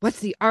 what's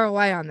the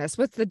ROI on this?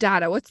 What's the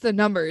data? What's the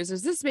numbers?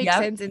 Does this make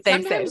sense? And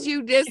sometimes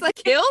you just like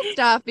kill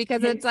stuff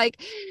because it's like,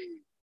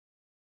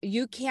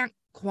 you can't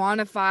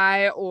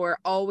quantify or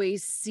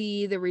always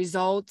see the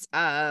results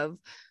of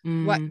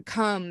what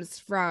comes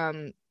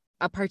from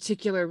a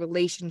particular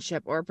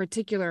relationship or a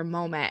particular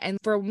moment. And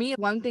for me,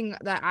 one thing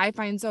that I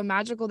find so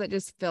magical that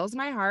just fills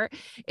my heart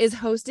is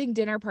hosting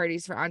dinner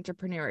parties for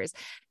entrepreneurs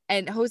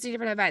and hosting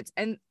different events.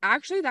 And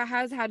actually that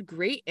has had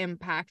great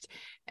impact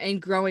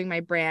in growing my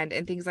brand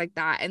and things like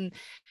that. And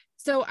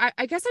so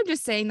I guess I'm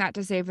just saying that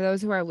to say, for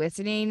those who are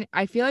listening,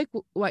 I feel like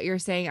what you're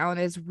saying, Ellen,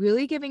 is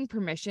really giving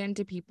permission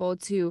to people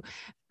to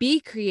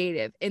be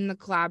creative in the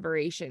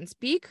collaborations,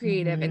 be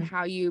creative in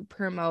how you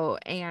promote,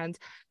 and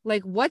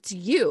like, what's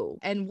you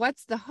and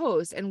what's the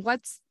host and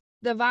what's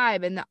the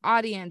vibe and the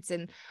audience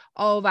and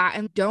all that.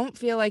 And don't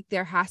feel like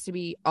there has to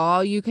be,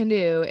 all you can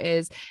do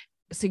is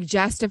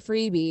suggest a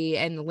freebie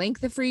and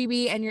link the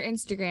freebie and your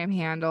Instagram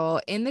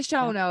handle in the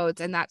show notes.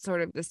 And that's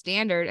sort of the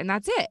standard. And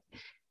that's it.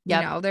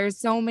 There's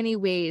so many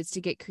ways to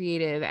get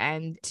creative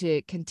and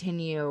to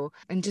continue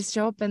and just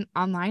show up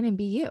online and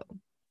be you.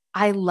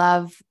 I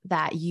love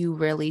that you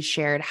really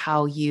shared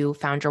how you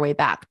found your way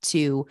back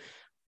to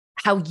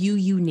how you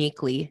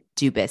uniquely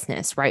do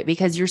business, right?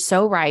 Because you're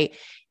so right.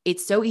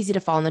 It's so easy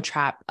to fall in the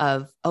trap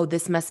of, oh,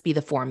 this must be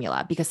the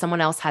formula because someone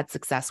else had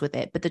success with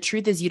it. But the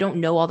truth is you don't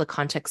know all the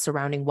context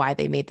surrounding why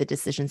they made the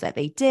decisions that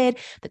they did,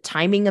 the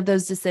timing of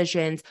those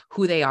decisions,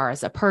 who they are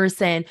as a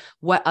person,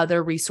 what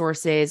other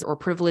resources or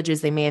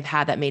privileges they may have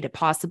had that made it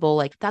possible.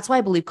 Like, that's why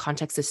I believe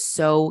context is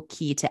so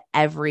key to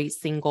every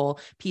single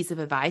piece of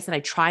advice. And I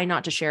try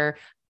not to share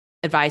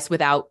advice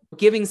without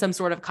giving some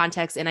sort of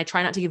context. And I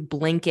try not to give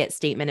blanket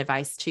statement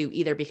advice too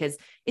either, because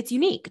it's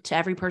unique to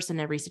every person,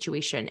 every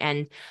situation.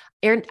 And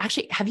Erin,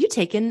 actually, have you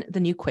taken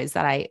the new quiz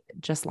that I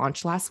just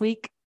launched last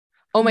week?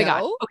 Oh my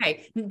gosh. No?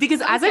 Okay.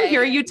 Because as I'm Okay.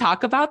 hearing you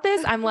talk about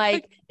this, I'm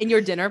like, in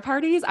your dinner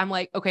parties, I'm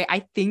like, okay,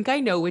 I think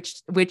I know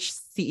which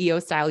CEO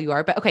style you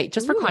are. But okay,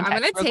 just for Ooh, I'm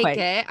context, gonna real take quick.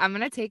 it. I'm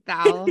gonna take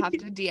that. I'll have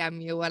to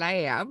DM you what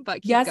I am,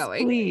 but keep Yes,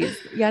 going. please.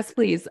 Yes,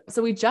 please.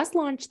 So we just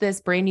launched this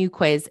brand new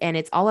quiz, and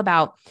it's all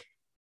about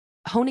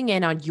honing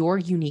in on your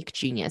unique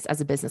genius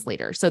as a business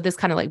leader. So this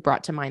kind of like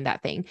brought to mind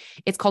that thing.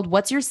 It's called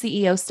What's Your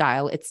CEO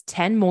Style? It's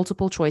 10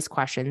 multiple choice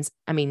questions.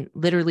 I mean,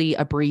 literally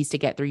a breeze to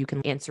get through. You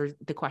can answer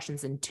the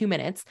questions in 2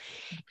 minutes.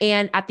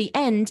 And at the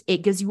end,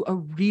 it gives you a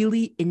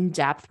really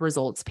in-depth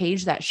results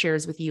page that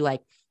shares with you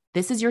like,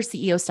 this is your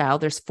CEO style.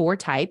 There's 4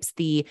 types: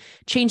 the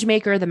change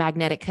maker, the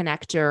magnetic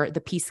connector,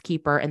 the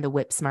peacekeeper, and the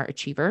whip smart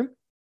achiever.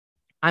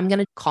 I'm going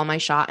to call my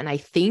shot, and I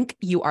think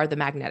you are the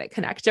magnetic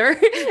connector,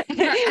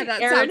 That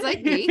Erin. sounds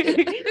like me.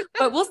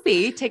 But we'll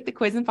see. Take the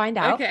quiz and find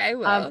out. Okay, I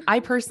will.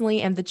 I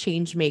personally am the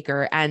change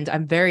maker, and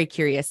I'm very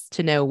curious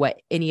to know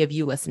what any of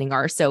you listening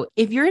are. So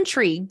if you're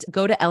intrigued,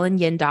 go to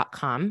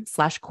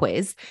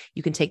ellenyin.com/quiz.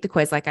 You can take the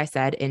quiz, like I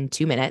said, in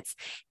 2 minutes.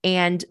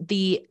 And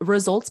the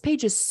results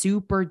page is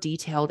super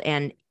detailed,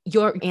 and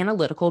your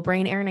analytical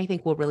brain, Erin, I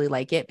think will really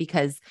like it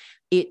because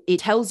it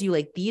tells you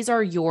like these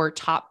are your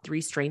top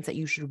 3 strengths that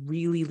you should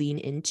really lean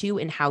into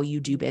in how you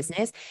do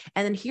business.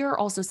 And then here are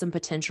also some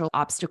potential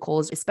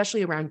obstacles,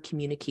 especially around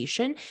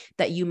communication,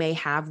 that you may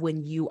have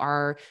when you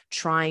are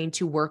trying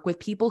to work with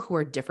people who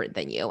are different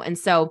than you. And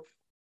so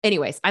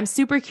anyways, I'm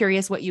super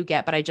curious what you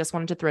get, but I just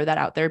wanted to throw that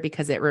out there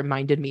because it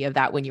reminded me of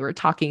that when you were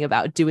talking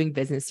about doing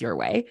business your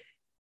way.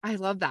 I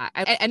love that.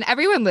 And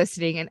everyone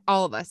listening and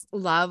all of us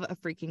love a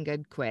freaking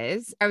good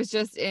quiz. I was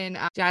just in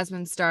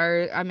Jasmine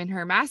Star. I'm in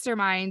her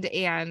mastermind,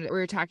 and we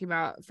were talking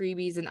about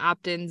freebies and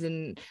opt-ins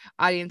and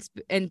audience,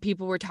 and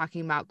people were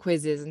talking about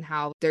quizzes and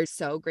how they're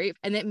so great.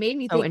 And it made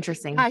me So think,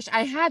 interesting. gosh,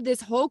 I had this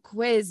whole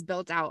quiz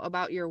built out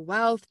about your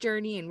wealth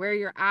journey and where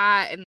you're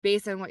at, and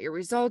based on what your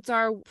results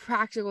are,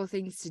 practical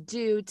things to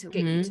do to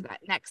get you to that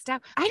next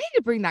step. I need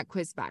to bring that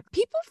quiz back.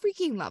 People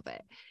freaking love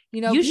it.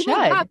 You People should.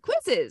 love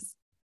quizzes.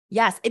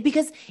 Yes,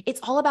 because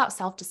it's all about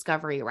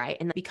self-discovery, right?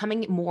 And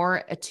becoming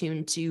more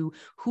attuned to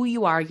who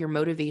you are, your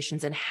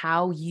motivations, and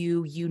how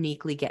you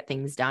uniquely get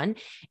things done.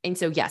 And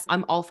so, yes,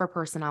 I'm all for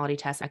personality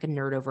tests. I can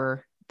nerd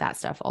over that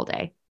stuff all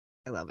day.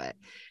 I love it.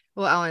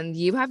 Well, Ellen,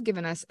 you have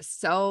given us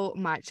so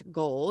much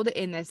gold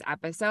in this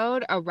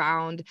episode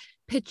around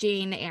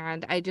pitching,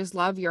 and I just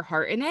love your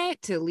heart in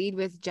it to lead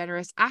with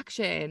generous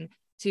action,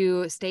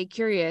 to stay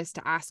curious,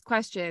 to ask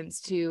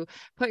questions, to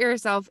put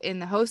yourself in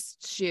the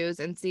host's shoes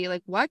and see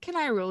like, what can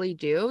I really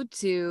do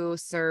to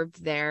serve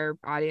their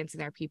audience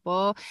and their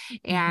people?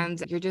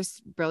 And you're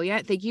just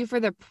brilliant. Thank you for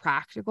the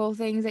practical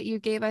things that you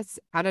gave us,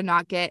 how to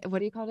not get, what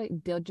do you call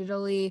it?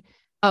 Digitally.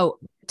 Oh,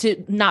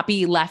 to not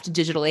be left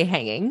digitally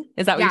hanging.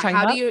 Is that what you're talking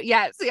How do about? you,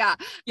 yes, yeah.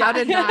 How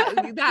to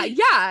not that.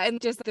 Yeah.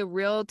 And just the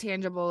real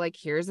tangible, like,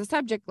 here's a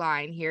subject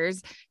line,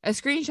 here's a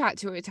screenshot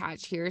to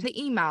attach, here's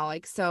the email,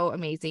 like, so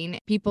amazing.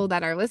 People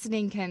that are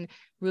listening can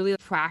really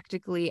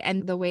practically,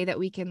 and the way that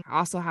we can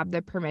also have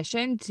the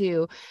permission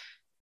to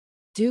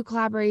do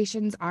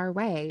collaborations our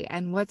way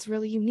and what's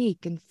really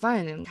unique and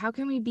fun and how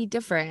can we be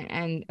different,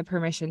 and a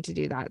permission to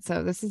do that.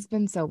 So this has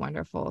been so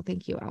wonderful.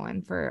 Thank you,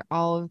 Ellen, for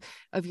all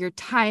of your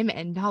time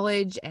and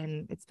knowledge,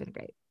 and it's been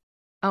great.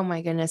 Oh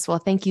my goodness. Well,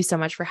 thank you so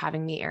much for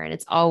having me, Erin.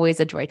 It's always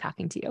a joy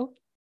talking to you.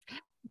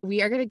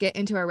 We are going to get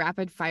into our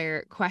rapid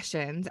fire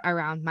questions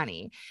around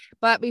money.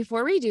 But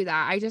before we do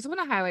that, I just want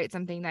to highlight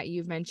something that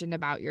you've mentioned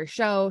about your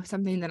show,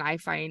 something that I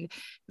find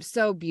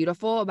so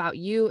beautiful about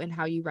you and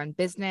how you run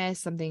business,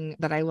 something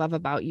that I love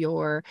about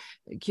your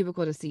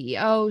Cubicle to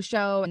CEO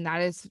show, and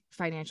that is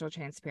financial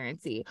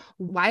transparency.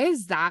 Why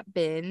has that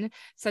been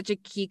such a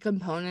key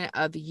component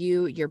of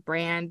you, your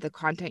brand, the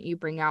content you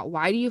bring out?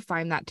 Why do you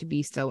find that to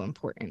be so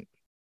important?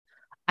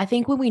 I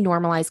think when we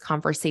normalize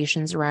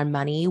conversations around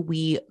money,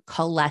 we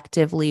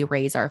collectively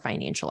raise our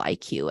financial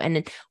IQ.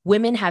 And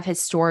women have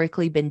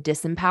historically been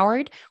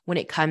disempowered when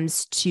it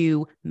comes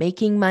to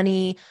making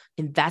money,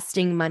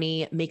 investing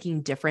money,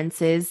 making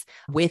differences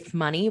with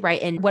money,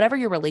 right? And whatever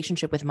your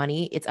relationship with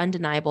money, it's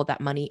undeniable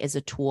that money is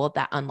a tool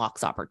that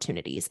unlocks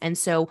opportunities. And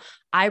so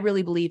I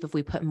really believe if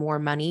we put more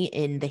money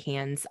in the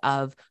hands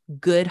of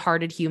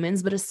good-hearted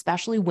humans, but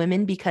especially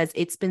women, because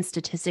it's been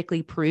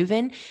statistically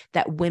proven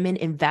that women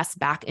invest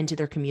back into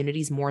their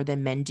communities more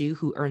than men do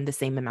who earn the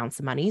same amounts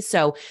of money.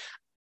 So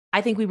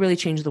I think we really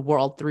change the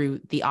world through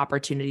the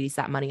opportunities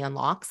that money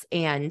unlocks.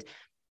 And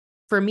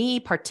for me,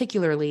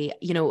 particularly,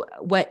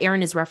 what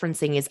Erin is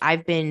referencing is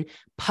I've been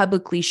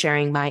publicly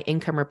sharing my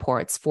income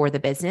reports for the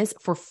business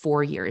for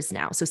 4 years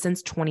now. So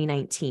since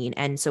 2019.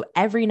 And so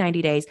every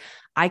 90 days,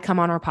 I come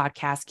on our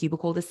podcast,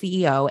 Cubicle the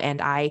CEO,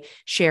 and I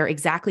share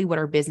exactly what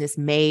our business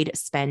made,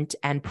 spent,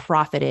 and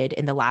profited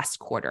in the last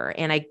quarter.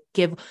 And I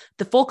give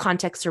the full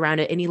context around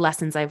it, any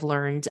lessons I've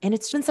learned. And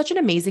it's been such an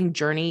amazing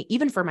journey,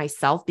 even for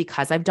myself,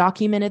 because I've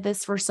documented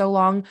this for so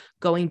long,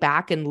 going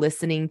back and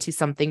listening to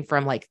something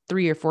from like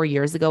 3 or 4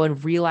 years ago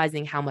and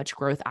realizing how much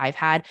growth I've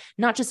had,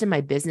 not just in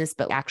my business,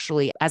 but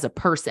actually as a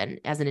person,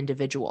 as an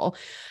individual.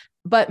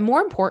 But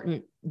more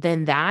important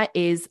than that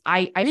is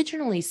I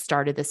originally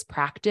started this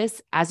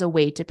practice as a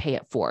way to pay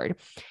it forward.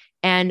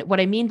 And what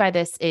I mean by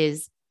this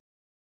is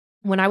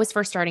when I was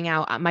first starting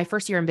out, my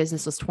first year in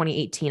business was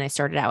 2018. I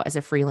started out as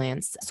a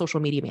freelance social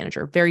media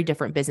manager, very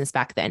different business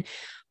back then.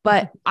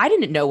 But I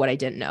didn't know what I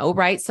didn't know,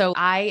 right? So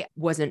I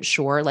wasn't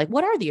sure, like,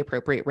 what are the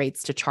appropriate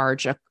rates to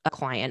charge a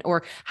client?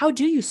 Or how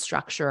do you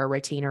structure a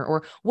retainer?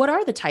 Or what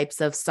are the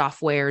types of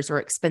softwares or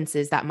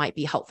expenses that might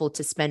be helpful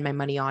to spend my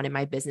money on in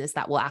my business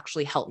that will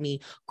actually help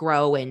me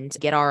grow and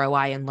get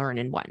ROI and learn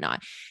and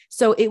whatnot?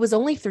 So it was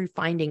only through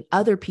finding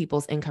other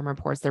people's income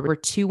reports. There were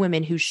two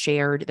women who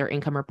shared their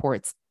income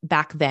reports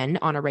back then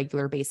on a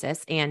regular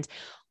basis. And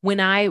when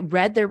I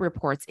read their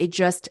reports, it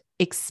just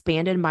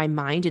expanded my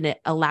mind and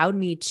it allowed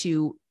me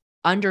to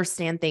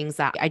understand things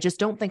that I just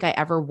don't think I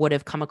ever would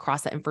have come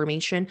across that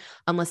information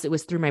unless it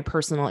was through my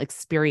personal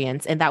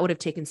experience. And that would have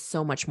taken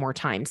so much more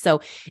time.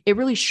 So it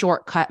really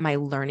shortcut my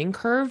learning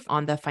curve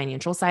on the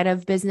financial side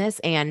of business.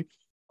 And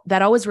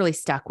that always really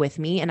stuck with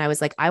me. And I was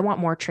like, I want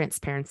more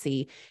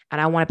transparency and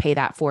I want to pay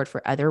that forward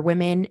for other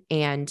women.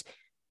 And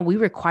we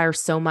require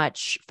so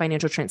much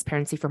financial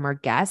transparency from our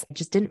guests. It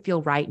just didn't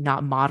feel right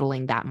not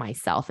modeling that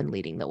myself and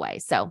leading the way.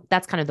 So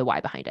that's kind of the why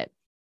behind it.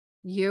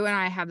 You and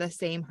I have the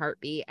same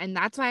heartbeat. And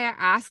that's why I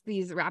ask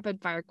these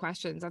rapid fire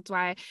questions. That's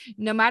why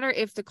no matter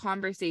if the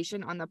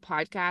conversation on the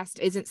podcast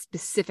isn't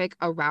specific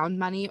around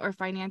money or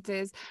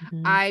finances,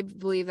 I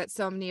believe that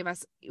so many of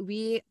us,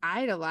 we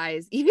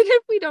idolize, even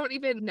if we don't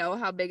even know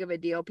how big of a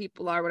deal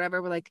people are,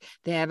 whatever, we're like,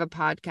 they have a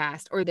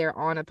podcast or they're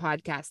on a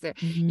podcast. They're,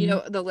 you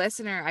know, the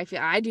listener, I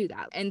feel I do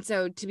that. And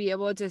so to be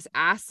able to just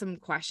ask some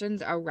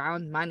questions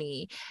around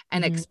money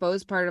and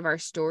expose part of our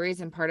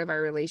stories and part of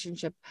our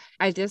relationship,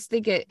 I just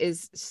think it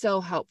is so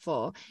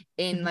helpful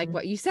in like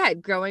what you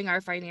said, growing our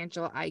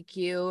financial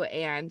IQ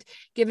and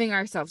giving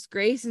ourselves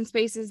grace in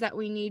spaces that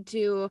we need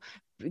to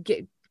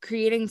get,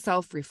 creating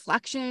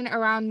self-reflection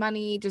around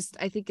money. Just,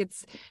 I think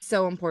it's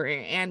so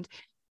important. And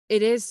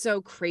it is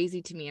so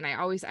crazy to me. And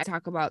I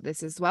talk about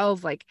this as well,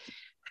 of like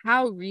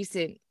how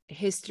recent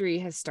history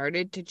has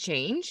started to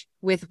change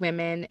with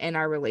women and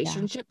our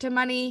relationship to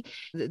money.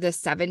 The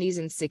 70s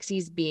and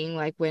 60s being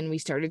like when we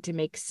started to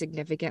make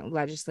significant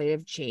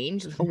legislative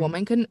change. A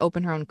woman couldn't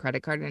open her own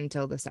credit card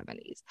until the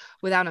 70s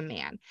without a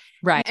man.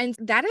 Right. And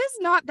that is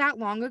not that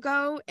long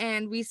ago.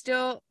 And we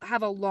still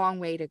have a long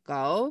way to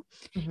go.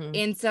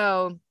 And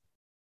so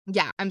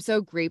yeah, I'm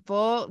so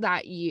grateful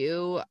that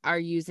you are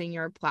using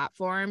your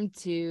platform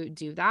to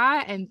do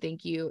that. And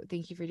thank you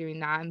for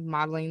doing that and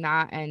modeling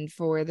that and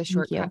for the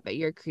shortcut that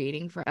you're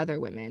creating for other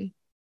women.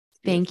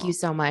 Thank you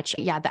so much.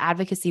 Yeah, the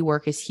advocacy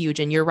work is huge.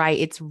 And you're right.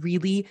 It's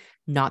really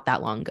not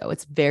that long ago.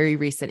 It's very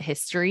recent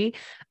history.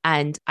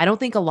 And I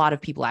don't think a lot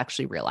of people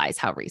actually realize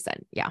how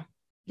recent. Yeah.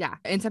 Yeah.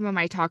 In some of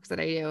my talks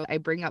that I do, I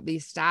bring up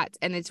these stats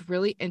and it's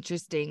really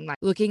interesting, like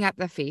looking at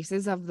the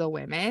faces of the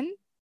women.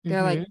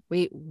 They're like,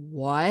 wait,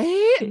 what?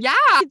 Yeah,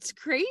 it's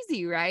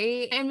crazy,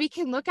 right? And we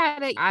can look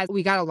at it as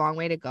we got a long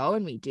way to go,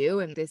 and we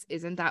do, and this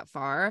isn't that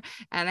far.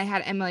 And I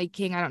had Emily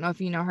King, I don't know if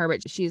you know her,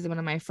 but she's one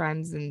of my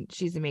friends and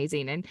she's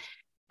amazing. And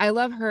I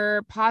love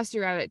her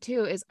posture at it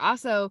too, is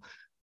also,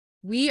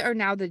 we are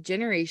now the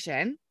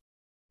generation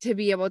to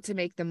be able to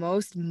make the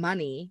most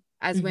money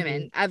as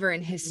women ever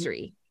in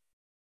history.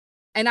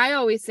 And I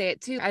always say it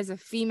too, as a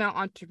female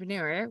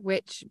entrepreneur,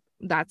 which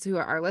that's who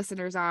our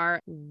listeners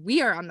are.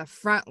 We are on the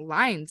front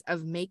lines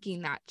of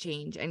making that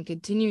change and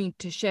continuing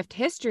to shift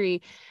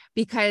history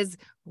because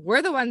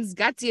we're the ones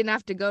gutsy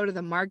enough to go to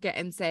the market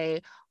and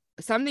say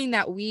something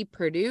that we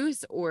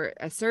produce or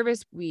a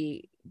service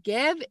we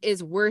give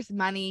is worth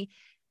money.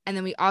 And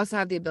then we also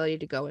have the ability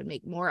to go and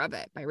make more of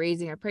it by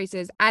raising our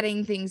prices,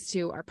 adding things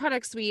to our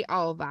product suite,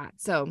 all of that.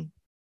 So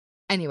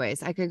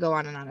anyways, I could go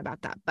on and on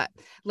about that, but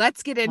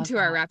let's get into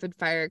our rapid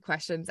fire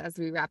questions as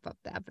we wrap up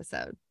the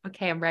episode.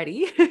 Okay, I'm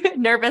ready.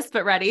 Nervous,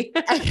 but ready.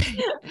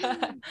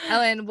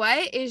 Ellen,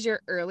 what is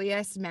your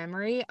earliest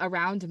memory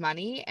around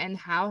money and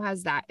how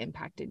has that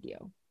impacted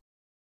you?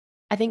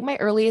 I think my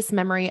earliest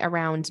memory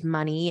around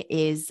money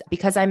is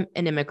because I'm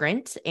an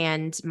immigrant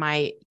and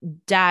my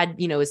dad,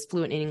 is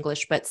fluent in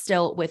English, but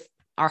still with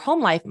our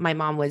home life, my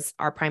mom was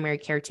our primary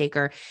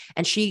caretaker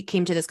and she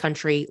came to this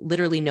country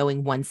literally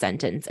knowing one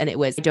sentence. And it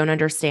was, I don't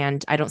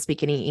understand. I don't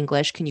speak any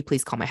English. Can you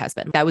please call my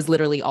husband? That was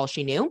literally all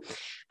she knew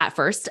at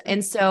first.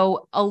 And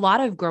so a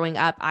lot of growing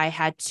up, I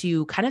had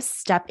to kind of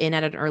step in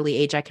at an early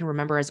age. I can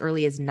remember as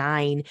early as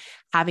 9,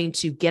 having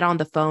to get on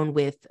the phone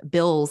with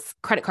bills,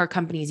 credit card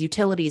companies,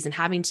 utilities, and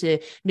having to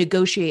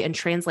negotiate and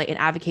translate and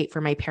advocate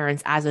for my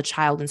parents as a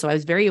child. And so I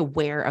was very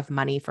aware of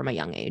money from a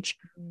young age.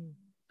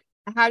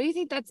 How do you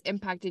think that's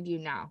impacted you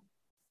now,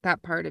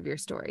 that part of your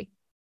story?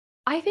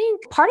 I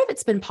think part of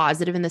it's been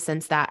positive in the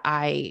sense that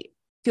I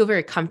feel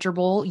very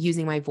comfortable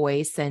using my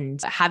voice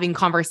and having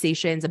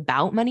conversations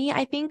about money,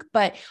 I think.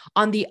 But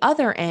on the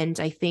other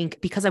end, I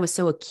think because I was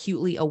so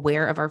acutely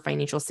aware of our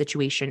financial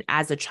situation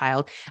as a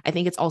child, I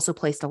think it's also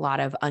placed a lot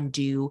of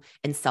undue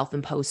and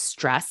self-imposed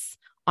stress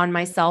on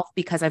myself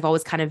because I've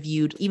always kind of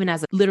viewed, even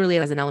as literally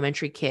as an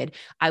elementary kid,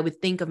 I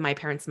would think of my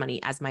parents'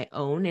 money as my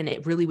own. And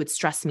it really would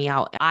stress me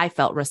out. I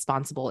felt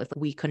responsible if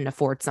we couldn't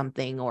afford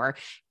something or,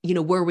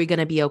 were we going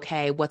to be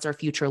okay? What's our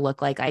future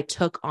look like? I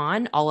took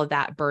on all of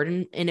that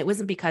burden, and it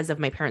wasn't because of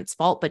my parents'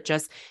 fault, but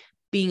just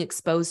being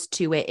exposed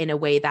to it in a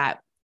way that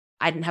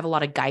I didn't have a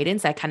lot of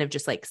guidance. I kind of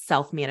just like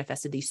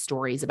self-manifested these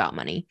stories about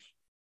money.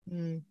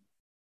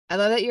 I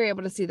love that you're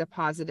able to see the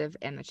positive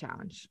and the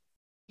challenge.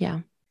 Yeah.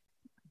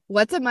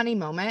 What's a money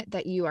moment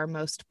that you are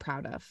most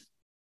proud of?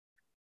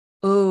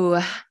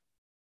 Oh,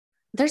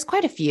 there's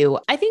quite a few.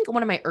 I think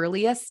one of my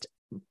earliest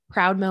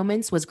proud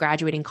moments was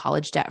graduating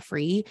college debt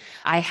free.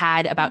 I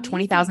had about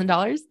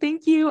 $20,000.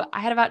 Thank you. I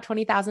had about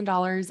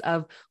 $20,000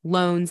 of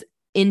loans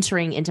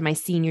entering into my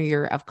senior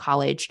year of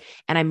college.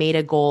 And I made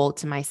a goal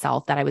to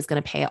myself that I was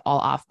going to pay it all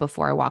off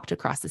before I walked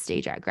across the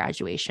stage at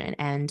graduation.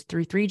 And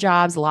through 3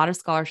 jobs, a lot of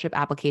scholarship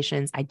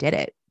applications, I did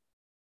it.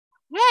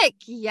 Heck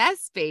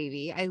yes,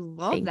 baby. I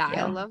love that.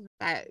 I love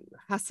that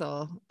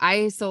hustle.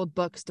 I sold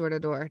books door to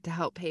door to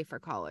help pay for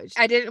college.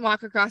 I didn't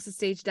walk across the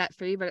stage debt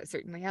free, but it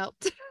certainly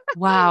helped.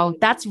 Wow.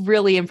 That's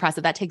really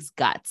impressive. That takes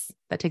guts.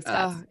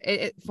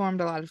 It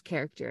formed a lot of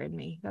character in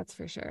me. That's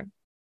for sure.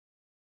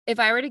 If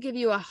I were to give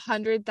you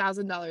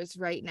 $100,000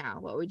 right now,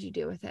 what would you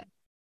do with it?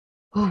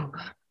 Oh,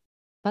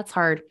 that's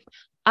hard.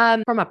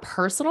 From a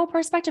personal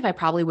perspective, I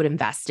probably would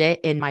invest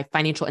it in my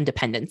financial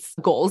independence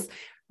goals,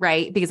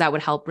 right? Because that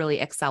would help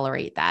really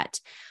accelerate that.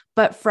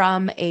 But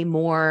from a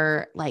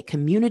more like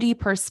community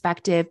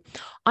perspective,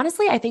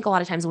 honestly, I think a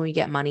lot of times when we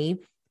get money,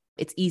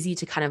 it's easy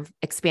to kind of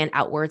expand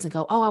outwards and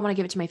go, oh, I want to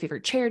give it to my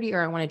favorite charity,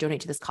 or I want to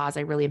donate to this cause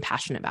I really am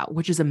passionate about,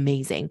 which is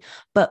amazing.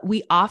 But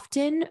we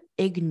often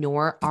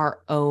ignore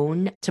our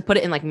own, to put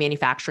it in like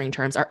manufacturing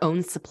terms, our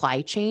own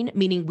supply chain,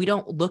 meaning we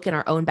don't look in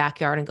our own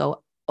backyard and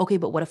go, okay,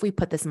 but what if we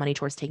put this money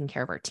towards taking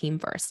care of our team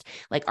first?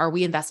 Like, are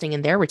we investing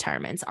in their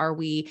retirements? Are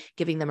we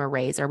giving them a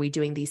raise? Are we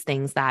doing these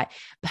things that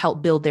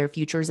help build their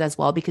futures as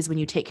well? Because when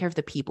you take care of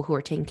the people who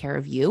are taking care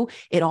of you,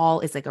 it all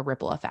is like a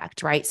ripple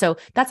effect, right? So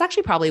that's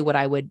actually probably what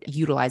I would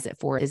utilize it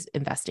for, is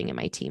investing in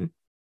my team.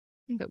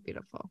 So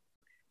beautiful.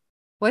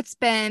 What's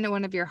been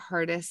one of your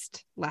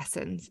hardest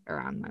lessons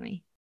around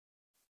money?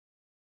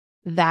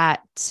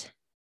 That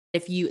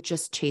if you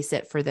just chase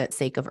it for the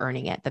sake of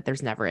earning it, that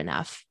there's never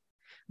enough.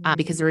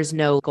 Because there is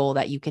no goal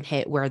that you can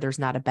hit where there's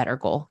not a better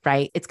goal,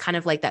 right? It's kind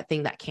of like that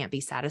thing that can't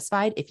be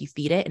satisfied if you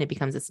feed it, and it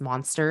becomes this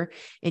monster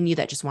in you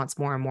that just wants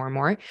more and more and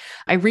more.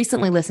 I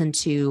recently listened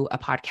to a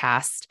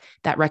podcast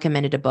that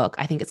recommended a book.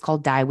 I think it's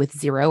called Die with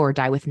Zero or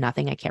Die with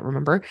Nothing. I can't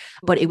remember,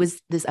 but it was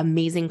this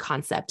amazing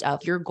concept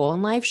of your goal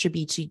in life should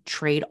be to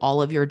trade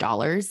all of your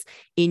dollars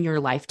in your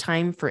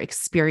lifetime for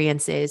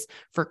experiences,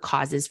 for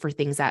causes, for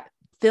things that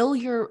fill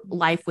your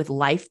life with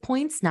life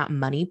points, not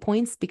money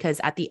points, because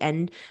at the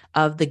end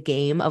of the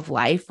game of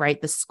life, right,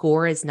 the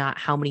score is not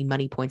how many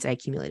money points I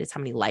accumulated, it's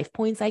how many life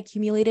points I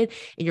accumulated.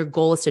 And your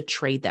goal is to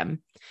trade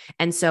them.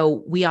 And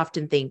so we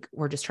often think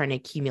we're just trying to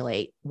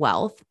accumulate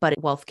wealth,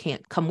 but wealth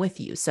can't come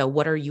with you. So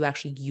what are you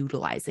actually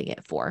utilizing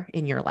it for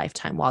in your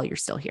lifetime while you're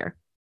still here?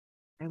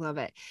 I love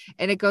it.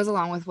 And it goes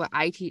along with what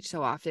I teach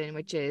so often,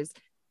 which is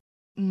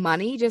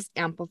money just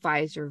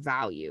amplifies your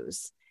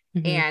values.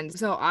 Mm-hmm. And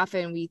so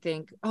often we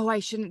think, oh, I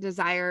shouldn't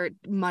desire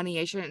money.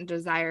 I shouldn't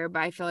desire.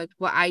 But I feel like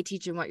what I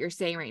teach and what you're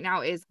saying right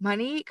now is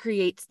money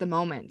creates the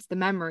moments, the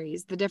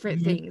memories, the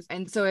different things.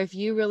 And so if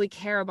you really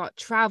care about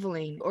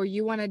traveling, or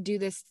you want to do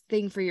this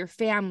thing for your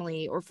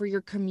family or for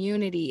your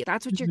community,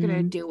 that's what you're going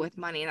to do with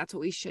money. And that's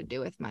what we should do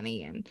with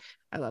money. And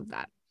I love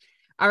that.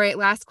 All right.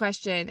 Last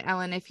question,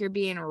 Ellen, if you're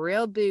being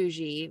real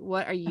bougie,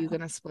 what are you going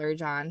to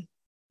splurge on?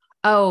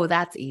 Oh,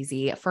 that's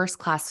easy. First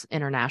class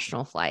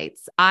international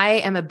flights. I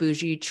am a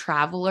bougie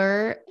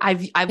traveler.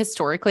 I've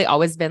historically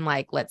always been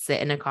like, let's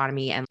sit in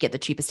economy and get the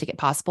cheapest ticket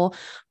possible.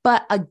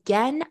 But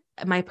again,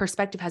 my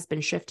perspective has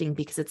been shifting,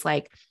 because it's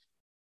like,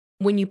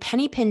 when you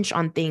penny pinch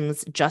on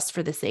things just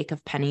for the sake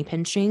of penny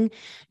pinching,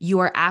 you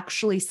are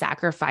actually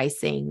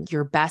sacrificing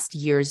your best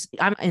years.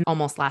 I'm in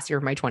almost last year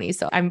of my 20s,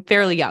 so I'm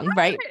fairly young,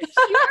 right?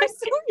 You are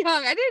so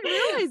young. I didn't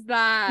realize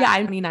that. Yeah,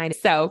 I'm 29.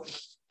 So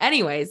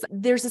anyways,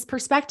 there's this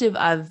perspective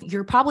of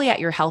you're probably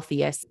at your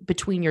healthiest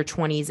between your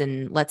 20s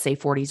and let's say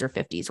 40s or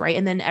 50s, right?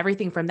 And then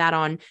everything from that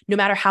on, no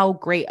matter how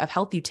great of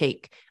health you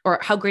take or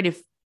how great of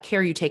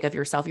care you take of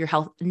yourself, your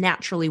health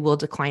naturally will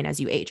decline as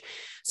you age.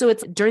 So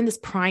it's during this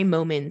prime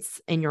moments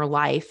in your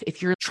life,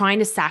 if you're trying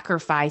to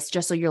sacrifice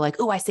just so you're like,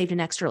 oh, I saved an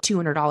extra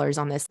 $200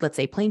 on this, let's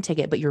say plane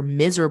ticket, but you're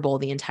miserable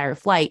the entire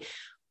flight,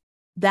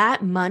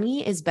 that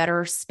money is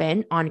better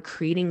spent on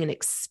creating an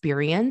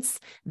experience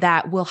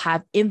that will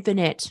have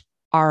infinite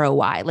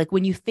ROI. Like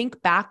when you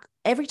think back,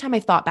 every time I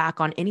thought back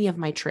on any of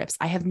my trips,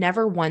 I have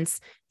never once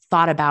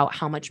thought about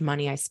how much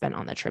money I spent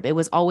on the trip. It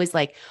was always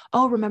like,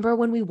 oh, remember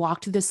when we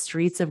walked through the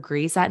streets of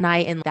Greece at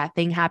night and that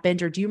thing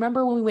happened? Or do you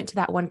remember when we went to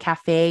that one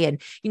cafe?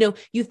 And,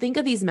 you think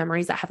of these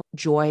memories that have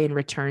joy and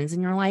returns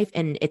in your life,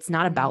 and it's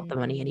not about the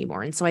money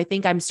anymore. And so I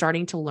think I'm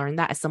starting to learn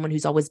that as someone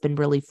who's always been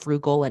really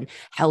frugal and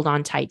held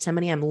on tight to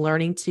money. I'm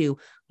learning to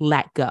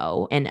let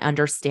go and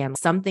understand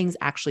some things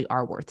actually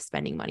are worth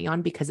spending money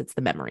on because it's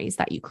the memories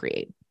that you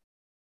create.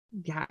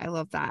 Yeah, I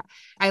love that.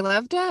 I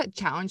love to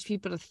challenge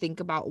people to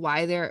think about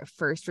why their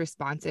first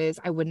response is,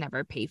 I would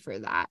never pay for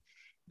that.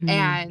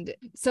 And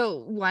so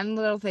one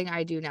little thing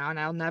I do now, and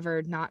I'll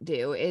never not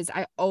do, is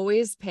I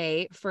always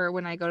pay for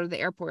when I go to the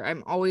airport.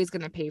 I'm always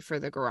going to pay for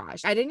the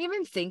garage. I didn't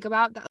even think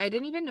about that. I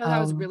didn't even know that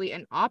was really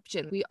an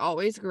option. We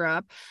always grew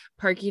up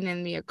parking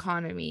in the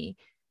economy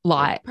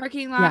lot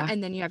parking lot,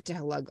 and then you have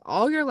to lug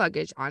all your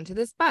luggage onto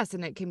this bus,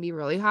 and it can be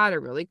really hot or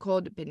really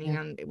cold depending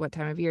on what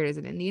time of year it is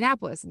in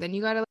Indianapolis. And then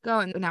you got to go,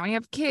 and now we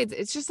have kids.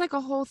 It's just like a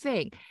whole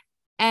thing.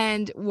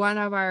 And one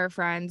of our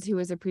friends who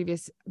was a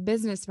previous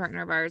business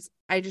partner of ours,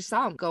 I just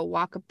saw him go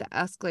walk up the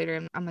escalator,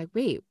 and I'm like,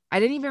 wait, I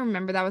didn't even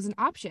remember that was an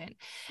option.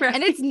 Right.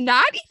 And it's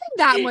not even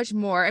that much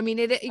more. I mean,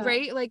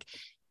 right? Like,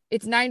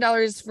 it's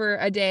 $9 for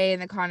a day in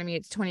the economy.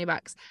 It's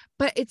 $20,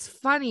 but it's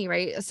funny,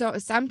 right? So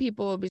some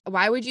people will be,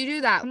 why would you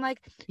do that? I'm like,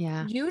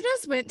 you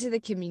just went to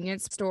the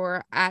convenience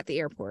store at the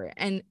airport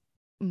and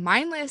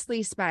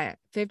mindlessly spent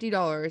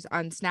 $50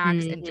 on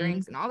snacks and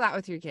drinks and all that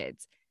with your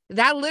kids.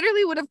 That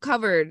literally would have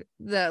covered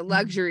the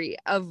luxury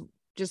of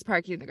just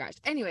parking in the garage.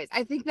 Anyways,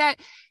 I think that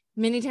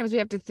many times we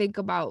have to think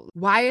about,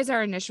 why is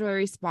our initial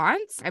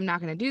response, I'm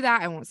not going to do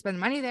that, I won't spend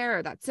money there,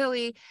 or that's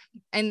silly.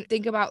 And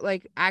think about,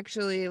 like,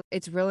 actually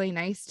it's really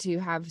nice to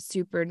have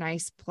super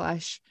nice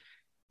plush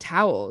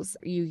towels.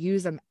 You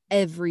use them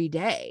every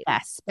day.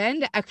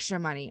 Spend extra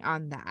money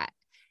on that.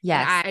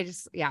 Yes. And I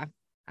just, I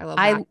love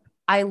that.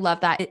 I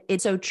love that.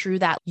 It's so true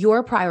that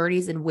your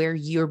priorities and where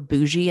you're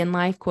bougie in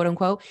life, quote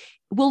unquote,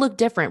 will look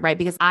different, right?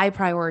 Because I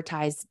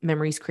prioritize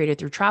memories created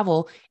through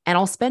travel, and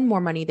I'll spend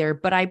more money there,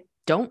 but I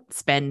don't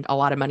spend a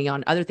lot of money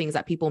on other things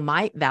that people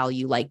might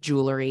value, like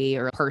jewelry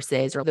or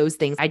purses or those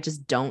things. I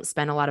just don't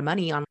spend a lot of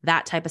money on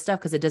that type of stuff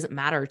because it doesn't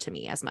matter to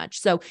me as much.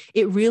 So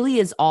it really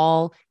is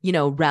all,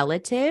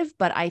 relative,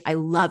 but I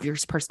love your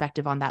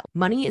perspective on that.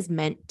 Money is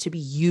meant to be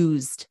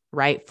used,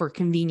 right? For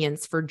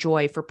convenience, for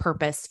joy, for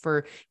purpose,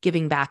 for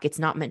giving back. It's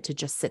not meant to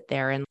just sit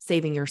there, and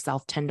saving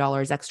yourself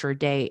 $10 extra a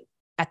day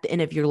at the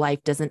end of your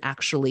life doesn't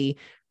actually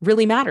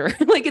really matter,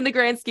 like in the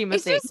grand scheme of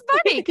things. It's just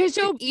funny because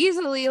you'll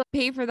easily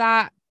pay for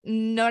that,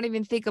 not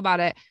even think about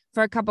it,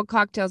 for a couple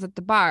cocktails at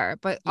the bar,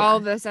 but all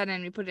of a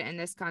sudden we put it in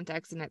this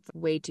context and it's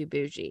way too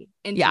bougie.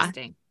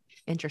 Interesting.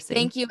 Interesting.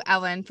 Thank you,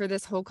 Ellen, for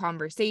this whole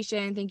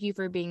conversation. Thank you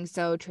for being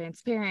so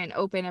transparent,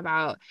 open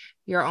about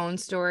your own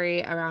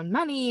story around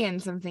money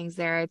and some things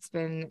there. It's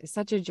been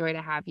such a joy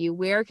to have you.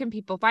 Where can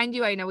people find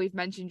you? I know we've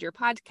mentioned your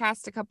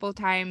podcast a couple of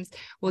times.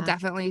 We'll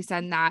definitely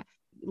send that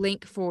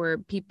link for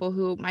people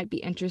who might be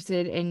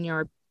interested in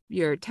your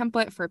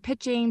template for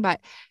pitching,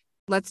 but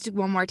let's do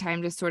one more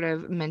time, just sort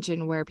of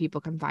mention where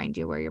people can find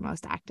you, where you're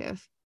most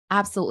active.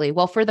 Absolutely.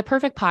 Well, for the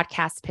perfect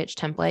podcast pitch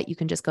template, you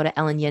can just go to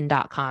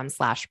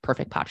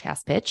ellenyin.com/perfect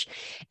podcast pitch.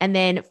 And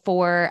then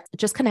for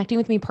just connecting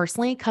with me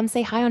personally, come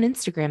say hi on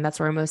Instagram. That's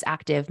where I'm most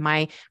active.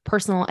 My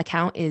personal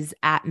account is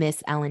at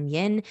Miss Ellen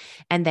Yin.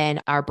 And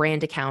then our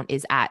brand account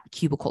is at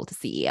Cubicle to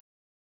CEO.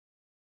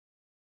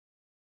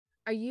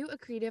 Are you a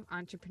creative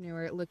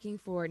entrepreneur looking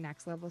for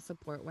next level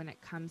support when it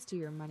comes to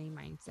your money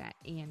mindset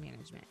and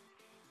management?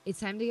 It's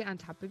time to get on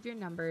top of your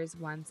numbers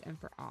once and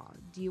for all.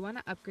 Do you want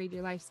to upgrade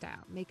your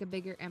lifestyle, make a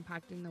bigger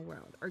impact in the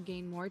world, or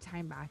gain more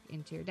time back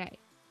into your day?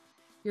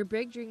 Your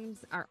big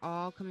dreams are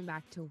all coming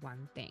back to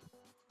one thing: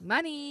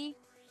 money.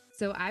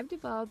 So I've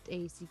developed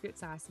a secret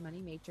sauce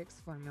money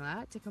matrix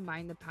formula to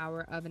combine the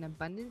power of an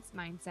abundance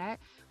mindset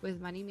with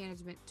money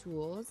management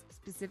tools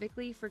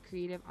specifically for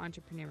creative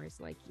entrepreneurs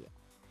like you.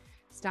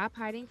 Stop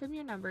hiding from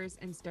your numbers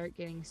and start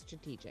getting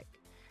strategic.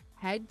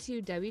 Head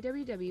to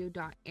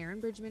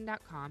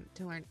www.erinbridgman.com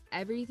to learn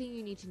everything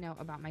you need to know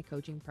about my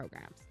coaching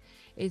programs.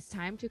 It's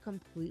time to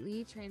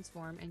completely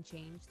transform and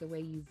change the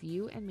way you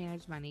view and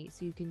manage money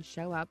so you can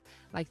show up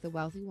like the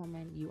wealthy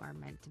woman you are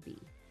meant to be.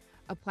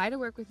 Apply to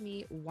work with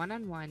me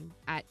one-on-one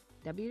at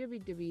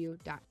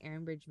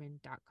www.erinbridgman.com.